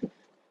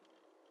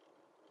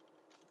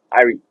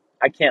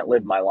I can't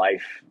live my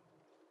life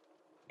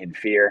in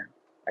fear.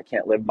 I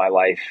can't live my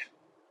life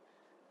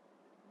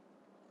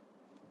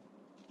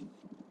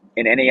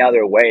in any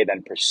other way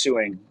than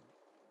pursuing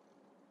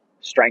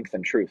strength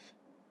and truth.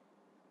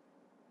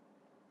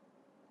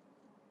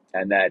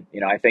 And that,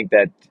 I think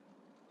that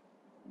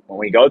when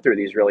we go through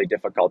these really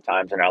difficult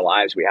times in our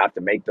lives, we have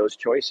to make those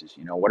choices.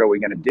 What are we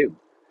going to do?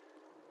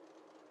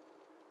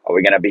 Are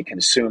we going to be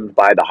consumed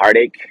by the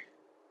heartache?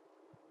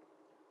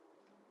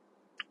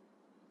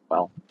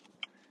 Well,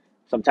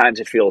 sometimes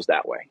it feels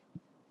that way.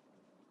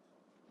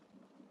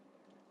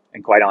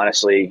 And quite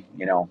honestly,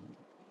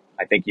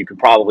 I think you can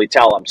probably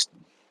tell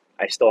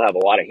I still have a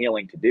lot of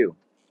healing to do,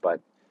 but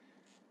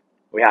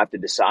we have to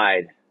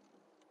decide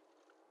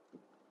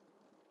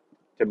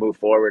to move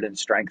forward in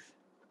strength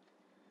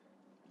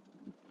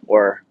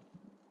or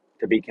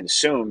to be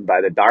consumed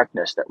by the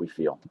darkness that we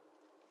feel.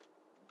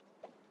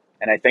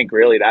 And I think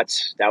really that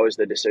was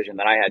the decision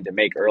that I had to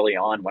make early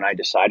on when I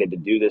decided to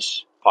do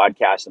this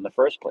podcast in the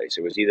first place.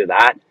 It was either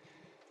that,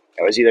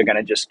 I was either going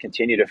to just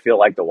continue to feel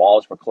like the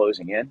walls were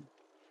closing in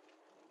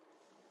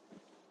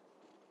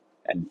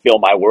and feel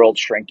my world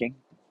shrinking,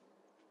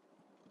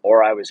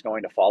 or I was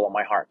going to follow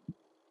my heart.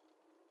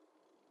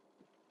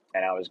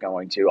 And I was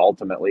going to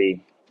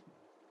ultimately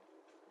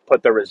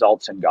put the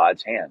results in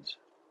God's hands.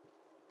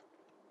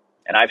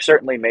 And I've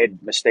certainly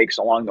made mistakes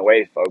along the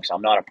way, folks.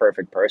 I'm not a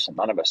perfect person.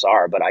 None of us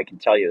are. But I can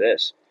tell you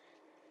this.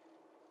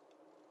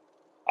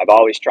 I've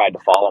always tried to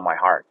follow my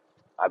heart.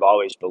 I've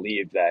always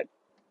believed that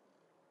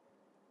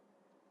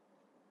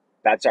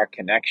that's our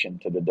connection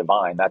to the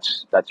divine.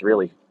 That's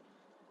really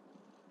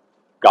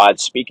God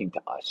speaking to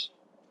us.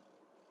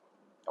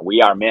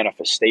 We are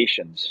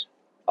manifestations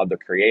of the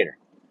Creator.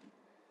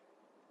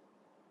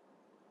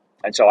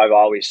 And so I've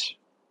always,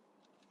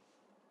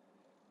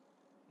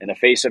 in the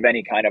face of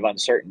any kind of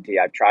uncertainty,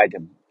 I've tried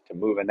to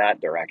move in that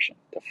direction,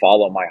 to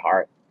follow my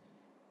heart,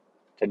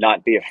 to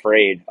not be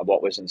afraid of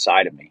what was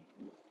inside of me.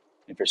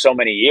 And for so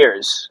many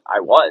years,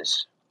 I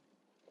was.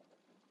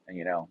 And,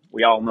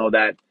 we all know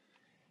that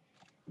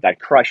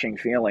crushing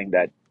feeling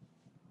that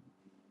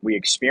we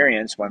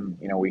experience when,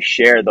 we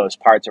share those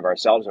parts of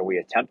ourselves, or we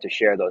attempt to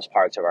share those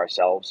parts of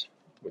ourselves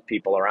with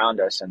people around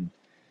us, and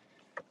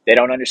they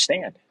don't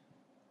understand.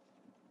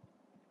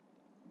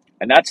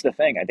 And that's the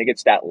thing. I think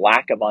it's that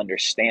lack of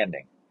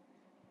understanding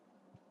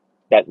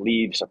that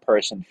leaves a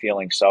person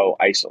feeling so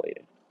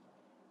isolated.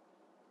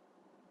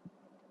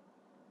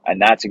 And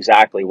that's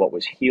exactly what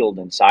was healed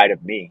inside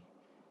of me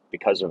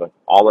because of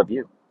all of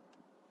you.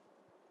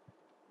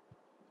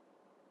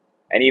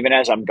 And even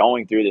as I'm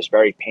going through this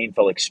very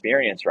painful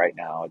experience right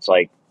now, it's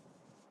like,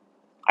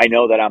 I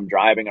know that I'm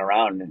driving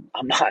around and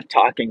I'm not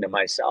talking to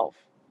myself.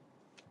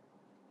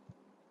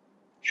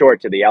 Sure,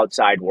 to the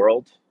outside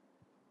world,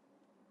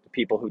 the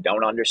people who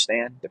don't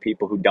understand, the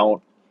people who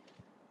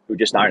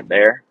just aren't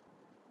there,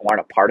 who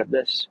aren't a part of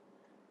this.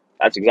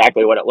 That's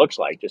exactly what it looks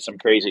like. Just some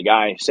crazy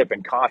guy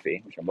sipping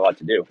coffee, which I'm about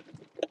to do,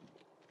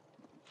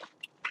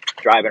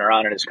 driving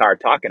around in his car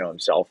talking to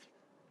himself.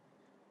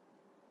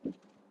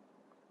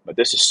 But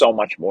this is so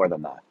much more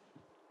than that.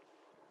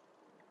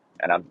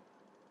 And I'm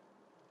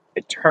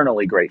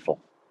eternally grateful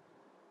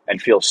and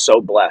feel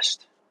so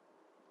blessed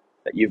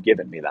that you've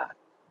given me that.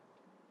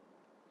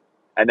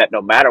 And that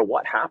no matter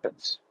what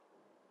happens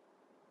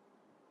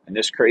in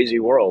this crazy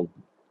world,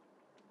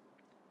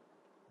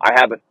 I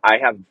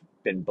have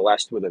been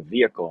blessed with a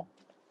vehicle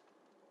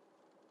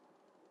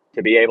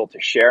to be able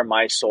to share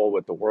my soul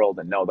with the world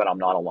and know that I'm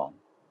not alone.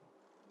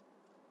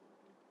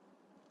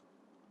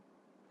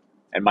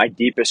 And my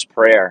deepest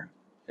prayer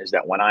is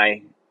that when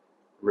I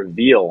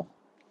reveal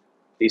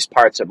these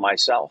parts of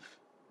myself,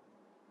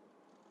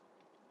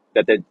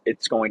 that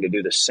it's going to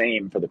do the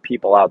same for the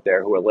people out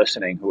there who are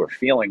listening, who are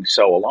feeling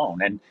so alone.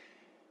 And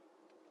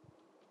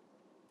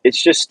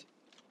it's just,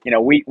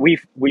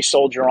 we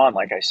soldier on,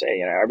 like I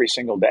say, every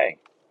single day.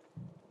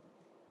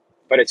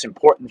 But it's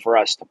important for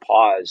us to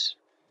pause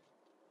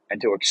and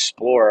to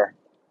explore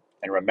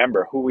and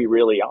remember who we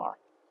really are.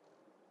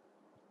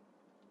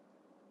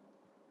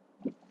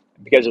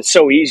 Because it's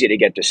so easy to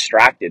get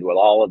distracted with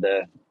all of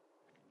the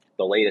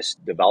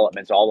latest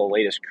developments, all the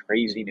latest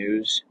crazy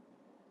news,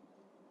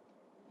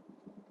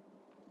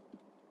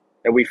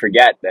 that we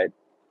forget that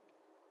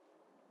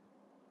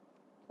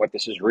what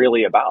this is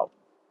really about.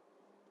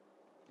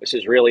 This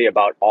is really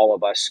about all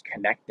of us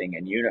connecting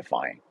and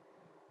unifying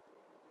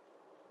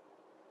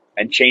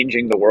and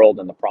changing the world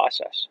in the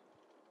process.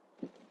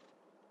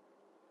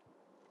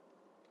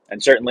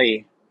 And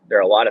certainly there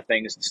are a lot of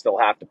things that still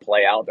have to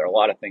play out. There are a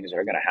lot of things that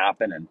are going to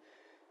happen. And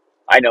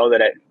I know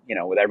that,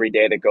 with every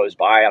day that goes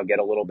by, I'll get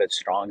a little bit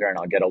stronger and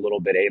I'll get a little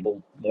bit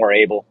more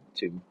able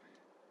to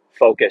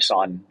focus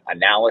on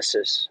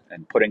analysis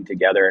and putting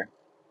together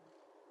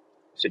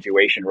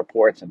situation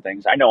reports and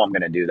things. I know I'm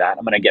going to do that.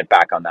 I'm going to get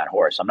back on that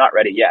horse. I'm not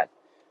ready yet.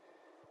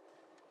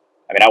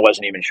 I mean, I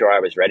wasn't even sure I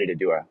was ready to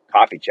do a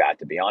coffee chat,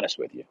 to be honest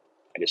with you.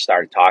 I just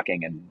started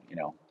talking, and,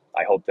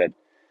 I hope that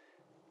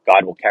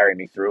God will carry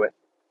me through it,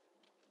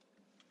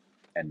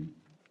 and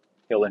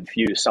he'll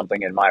infuse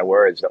something in my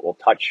words that will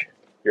touch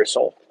your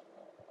soul.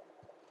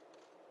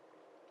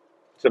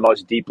 It's the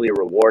most deeply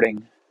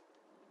rewarding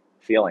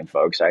feeling,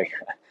 folks. I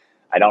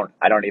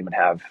don't even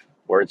have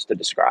words to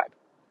describe.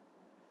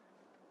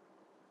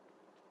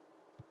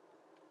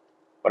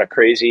 What a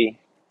crazy,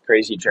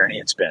 crazy journey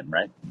it's been,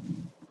 right?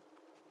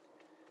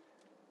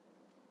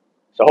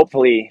 So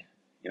hopefully,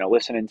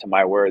 listening to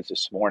my words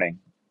this morning,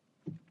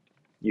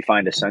 you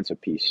find a sense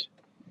of peace.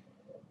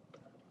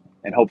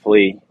 And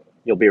hopefully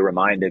you'll be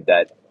reminded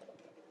that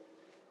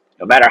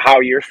no matter how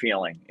you're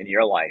feeling in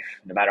your life,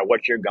 no matter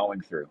what you're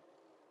going through,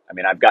 I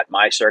mean, I've got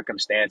my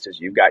circumstances,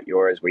 you've got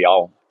yours. We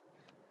all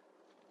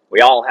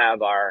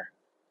have our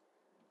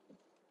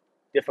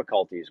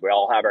difficulties. We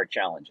all have our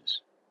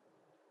challenges.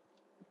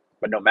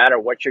 But no matter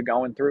what you're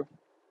going through,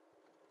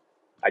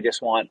 I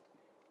just want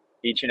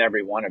each and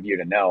every one of you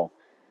to know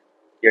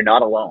you're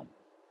not alone.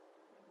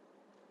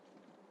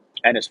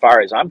 And as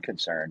far as I'm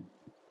concerned,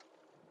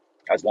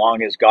 as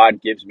long as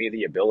God gives me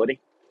the ability,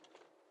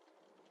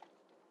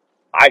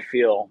 I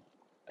feel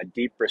a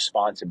deep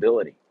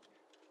responsibility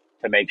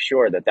to make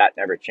sure that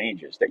never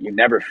changes, that you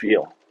never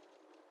feel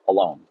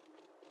alone,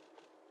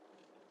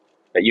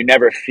 that you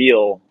never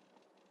feel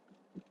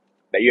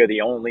that you're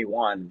the only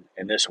one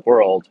in this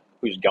world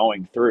who's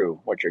going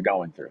through what you're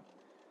going through.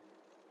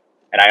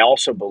 And I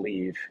also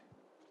believe,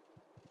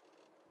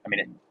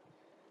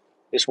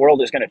 this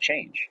world is going to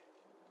change.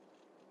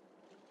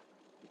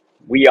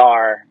 We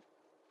are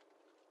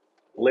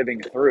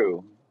living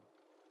through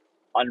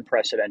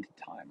unprecedented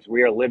times.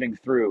 We are living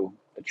through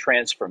a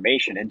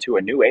transformation into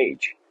a new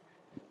age,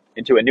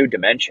 into a new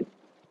dimension.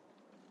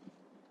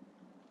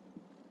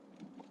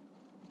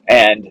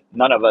 And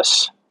none of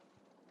us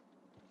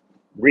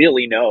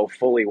really know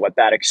fully what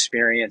that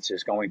experience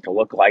is going to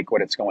look like,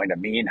 what it's going to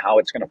mean, how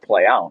it's going to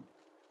play out.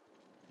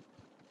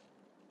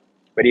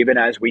 But even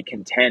as we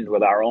contend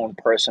with our own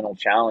personal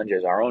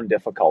challenges, our own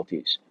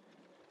difficulties,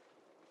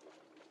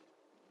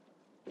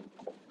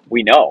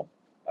 we know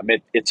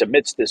it's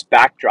amidst this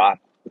backdrop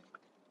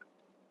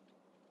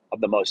of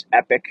the most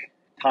epic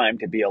time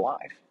to be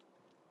alive.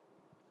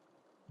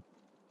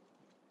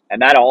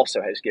 And that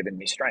also has given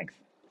me strength,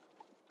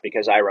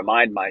 because I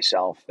remind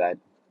myself that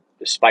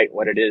despite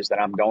what it is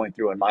that I'm going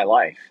through in my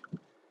life,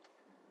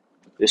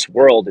 this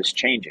world is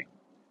changing.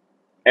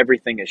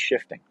 Everything is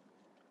shifting.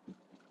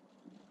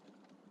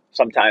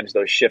 Sometimes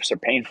those shifts are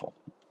painful,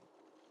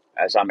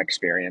 as I'm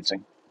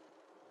experiencing.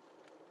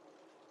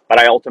 But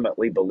I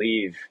ultimately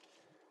believe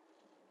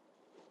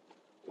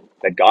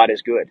that God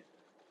is good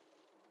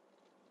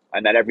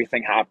and that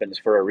everything happens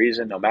for a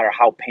reason, no matter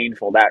how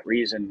painful that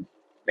reason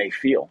may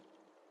feel.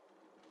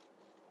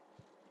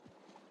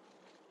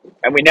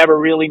 And we never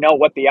really know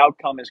what the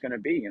outcome is going to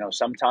be.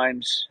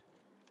 Sometimes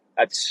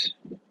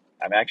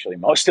actually,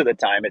 most of the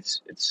time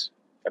it's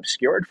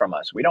obscured from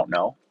us. We don't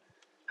know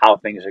how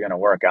things are going to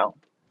work out.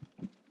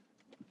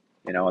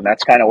 And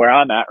that's kind of where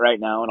I'm at right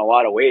now in a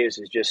lot of ways,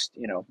 is just,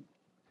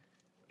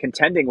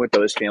 contending with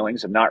those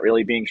feelings of not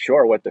really being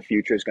sure what the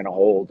future is going to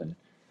hold, and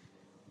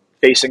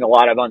facing a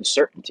lot of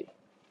uncertainty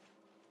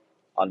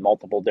on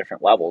multiple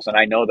different levels. And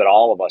I know that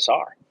all of us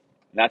are.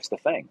 And that's the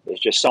thing. There's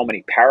just so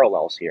many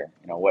parallels here.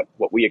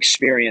 What we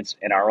experience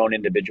in our own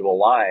individual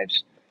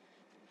lives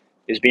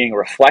is being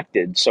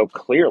reflected so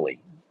clearly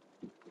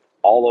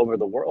all over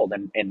the world,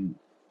 and in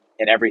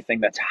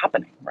everything that's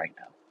happening right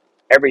now.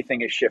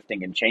 Everything is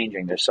shifting and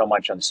changing. There's so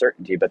much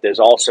uncertainty, but there's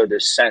also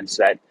this sense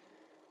that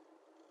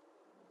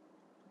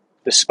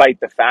despite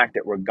the fact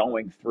that we're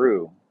going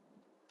through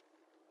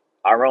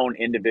our own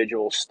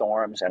individual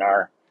storms and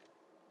our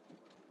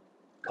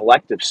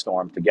collective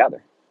storm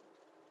together,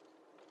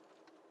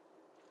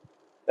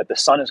 that the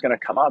sun is going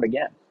to come out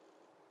again,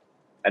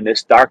 and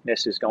this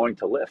darkness is going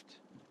to lift.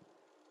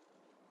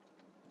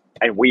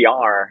 And we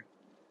are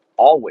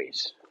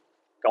always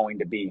going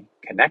to be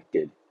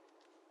connected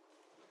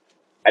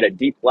at a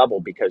deep level,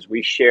 because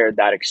we shared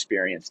that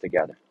experience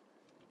together.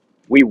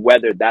 We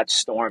weathered that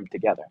storm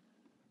together.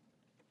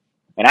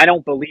 And I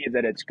don't believe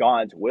that it's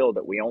God's will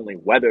that we only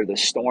weather the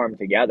storm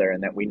together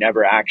and that we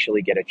never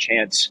actually get a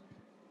chance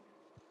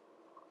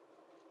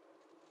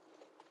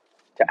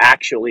to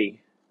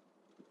actually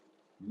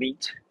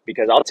meet.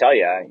 Because I'll tell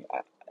you,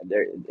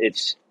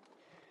 it's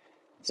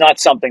not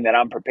something that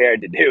I'm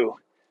prepared to do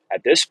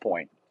at this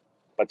point.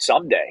 But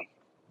someday,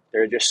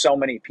 there are just so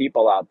many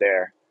people out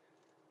there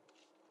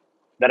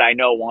that I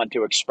know want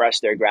to express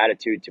their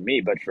gratitude to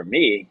me, but for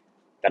me,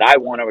 that I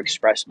want to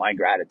express my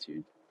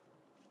gratitude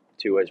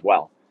to as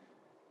well.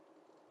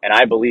 And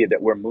I believe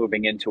that we're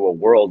moving into a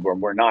world where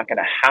we're not going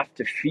to have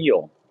to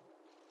feel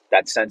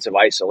that sense of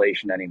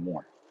isolation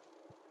anymore.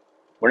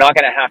 We're not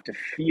going to have to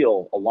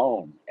feel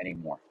alone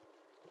anymore.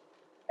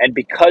 And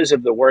because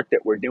of the work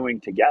that we're doing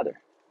together,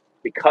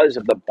 because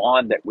of the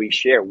bond that we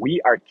share,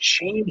 we are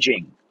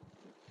changing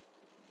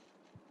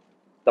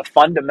the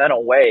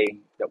fundamental way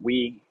that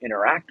we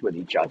interact with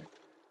each other.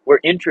 We're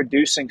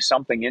introducing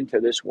something into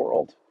this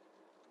world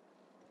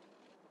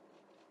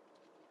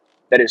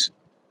that has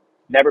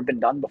never been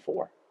done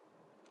before.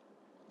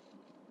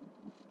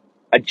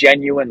 A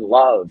genuine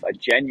love, a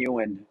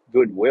genuine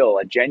goodwill,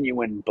 a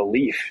genuine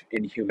belief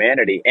in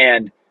humanity,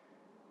 and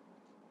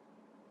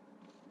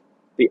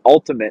the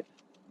ultimate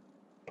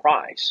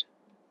prize,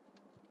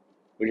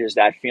 which is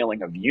that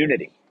feeling of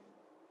unity.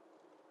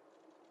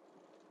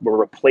 We're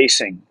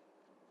replacing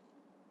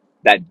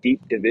that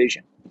deep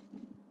division.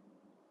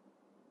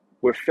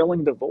 We're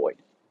filling the void.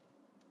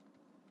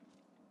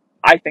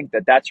 I think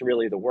that that's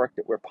really the work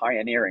that we're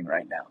pioneering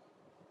right now.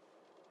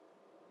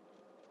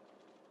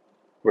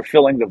 We're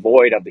filling the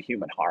void of the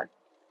human heart.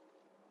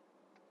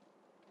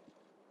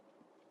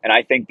 And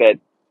I think that,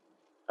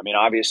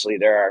 obviously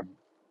there are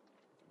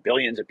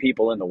billions of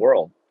people in the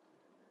world,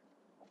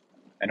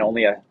 and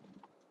only a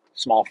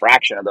small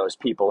fraction of those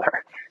people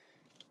are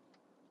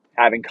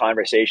having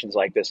conversations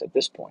like this at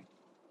this point.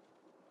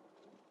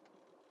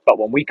 But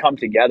when we come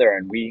together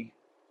and we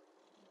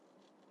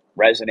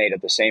resonate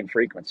at the same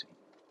frequency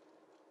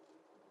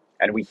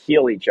and we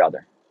heal each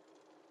other,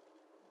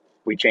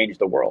 we change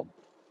the world.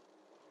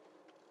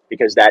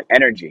 Because that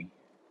energy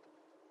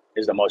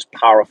is the most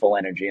powerful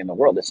energy in the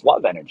world. It's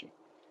love energy.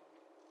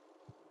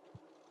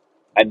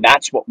 And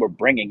that's what we're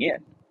bringing in.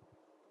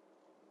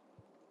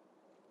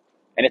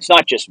 And it's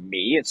not just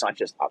me. It's not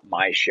just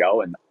my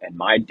show and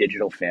my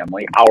digital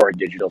family, our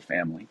digital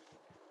family.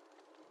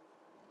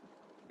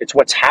 It's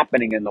what's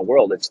happening in the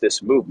world. It's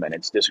this movement.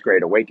 It's this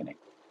great awakening.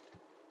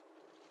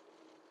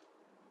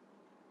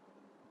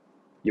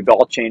 You've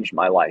all changed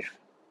my life.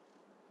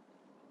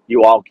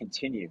 You all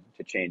continue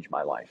to change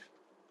my life.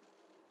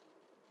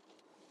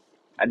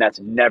 And that's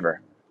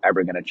never,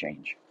 ever going to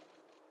change.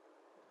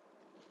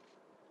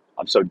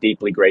 I'm so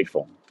deeply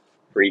grateful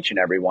for each and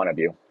every one of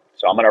you.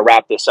 So I'm going to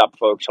wrap this up,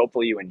 folks.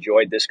 Hopefully you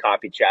enjoyed this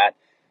coffee chat.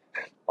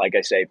 Like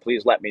I say,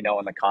 please let me know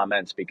in the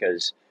comments,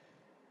 because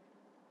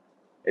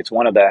it's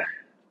one of the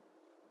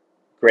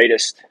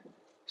greatest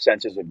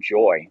senses of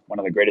joy, one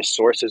of the greatest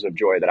sources of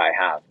joy that I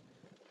have,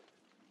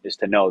 is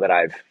to know that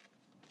I've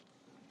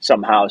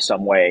somehow,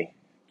 some way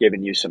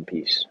given you some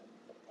peace.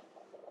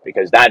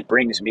 Because that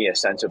brings me a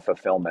sense of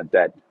fulfillment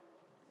that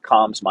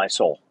calms my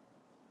soul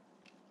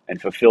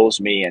and fulfills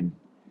me in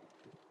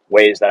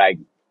ways that I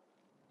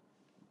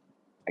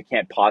I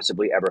can't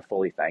possibly ever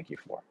fully thank you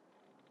for.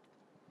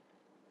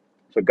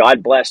 So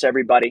God bless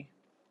everybody.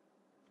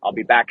 I'll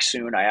be back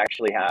soon. I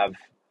actually have,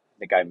 I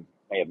think I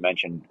may have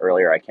mentioned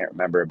earlier, I can't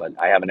remember, but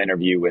I have an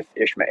interview with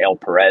Ishmael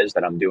Perez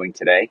that I'm doing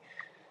today.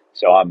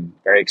 So I'm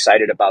very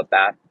excited about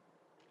that.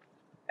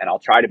 And I'll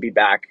try to be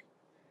back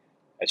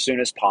as soon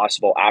as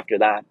possible after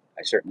that.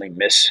 I certainly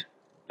miss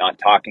not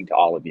talking to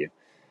all of you.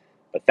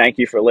 But thank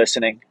you for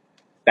listening.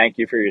 Thank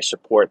you for your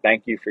support.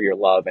 Thank you for your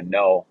love. And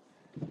know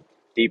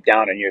deep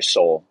down in your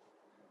soul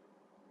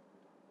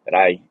that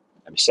I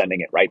am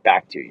sending it right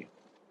back to you.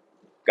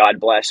 God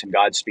bless and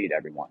Godspeed,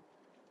 everyone.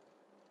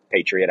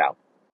 Patriot out.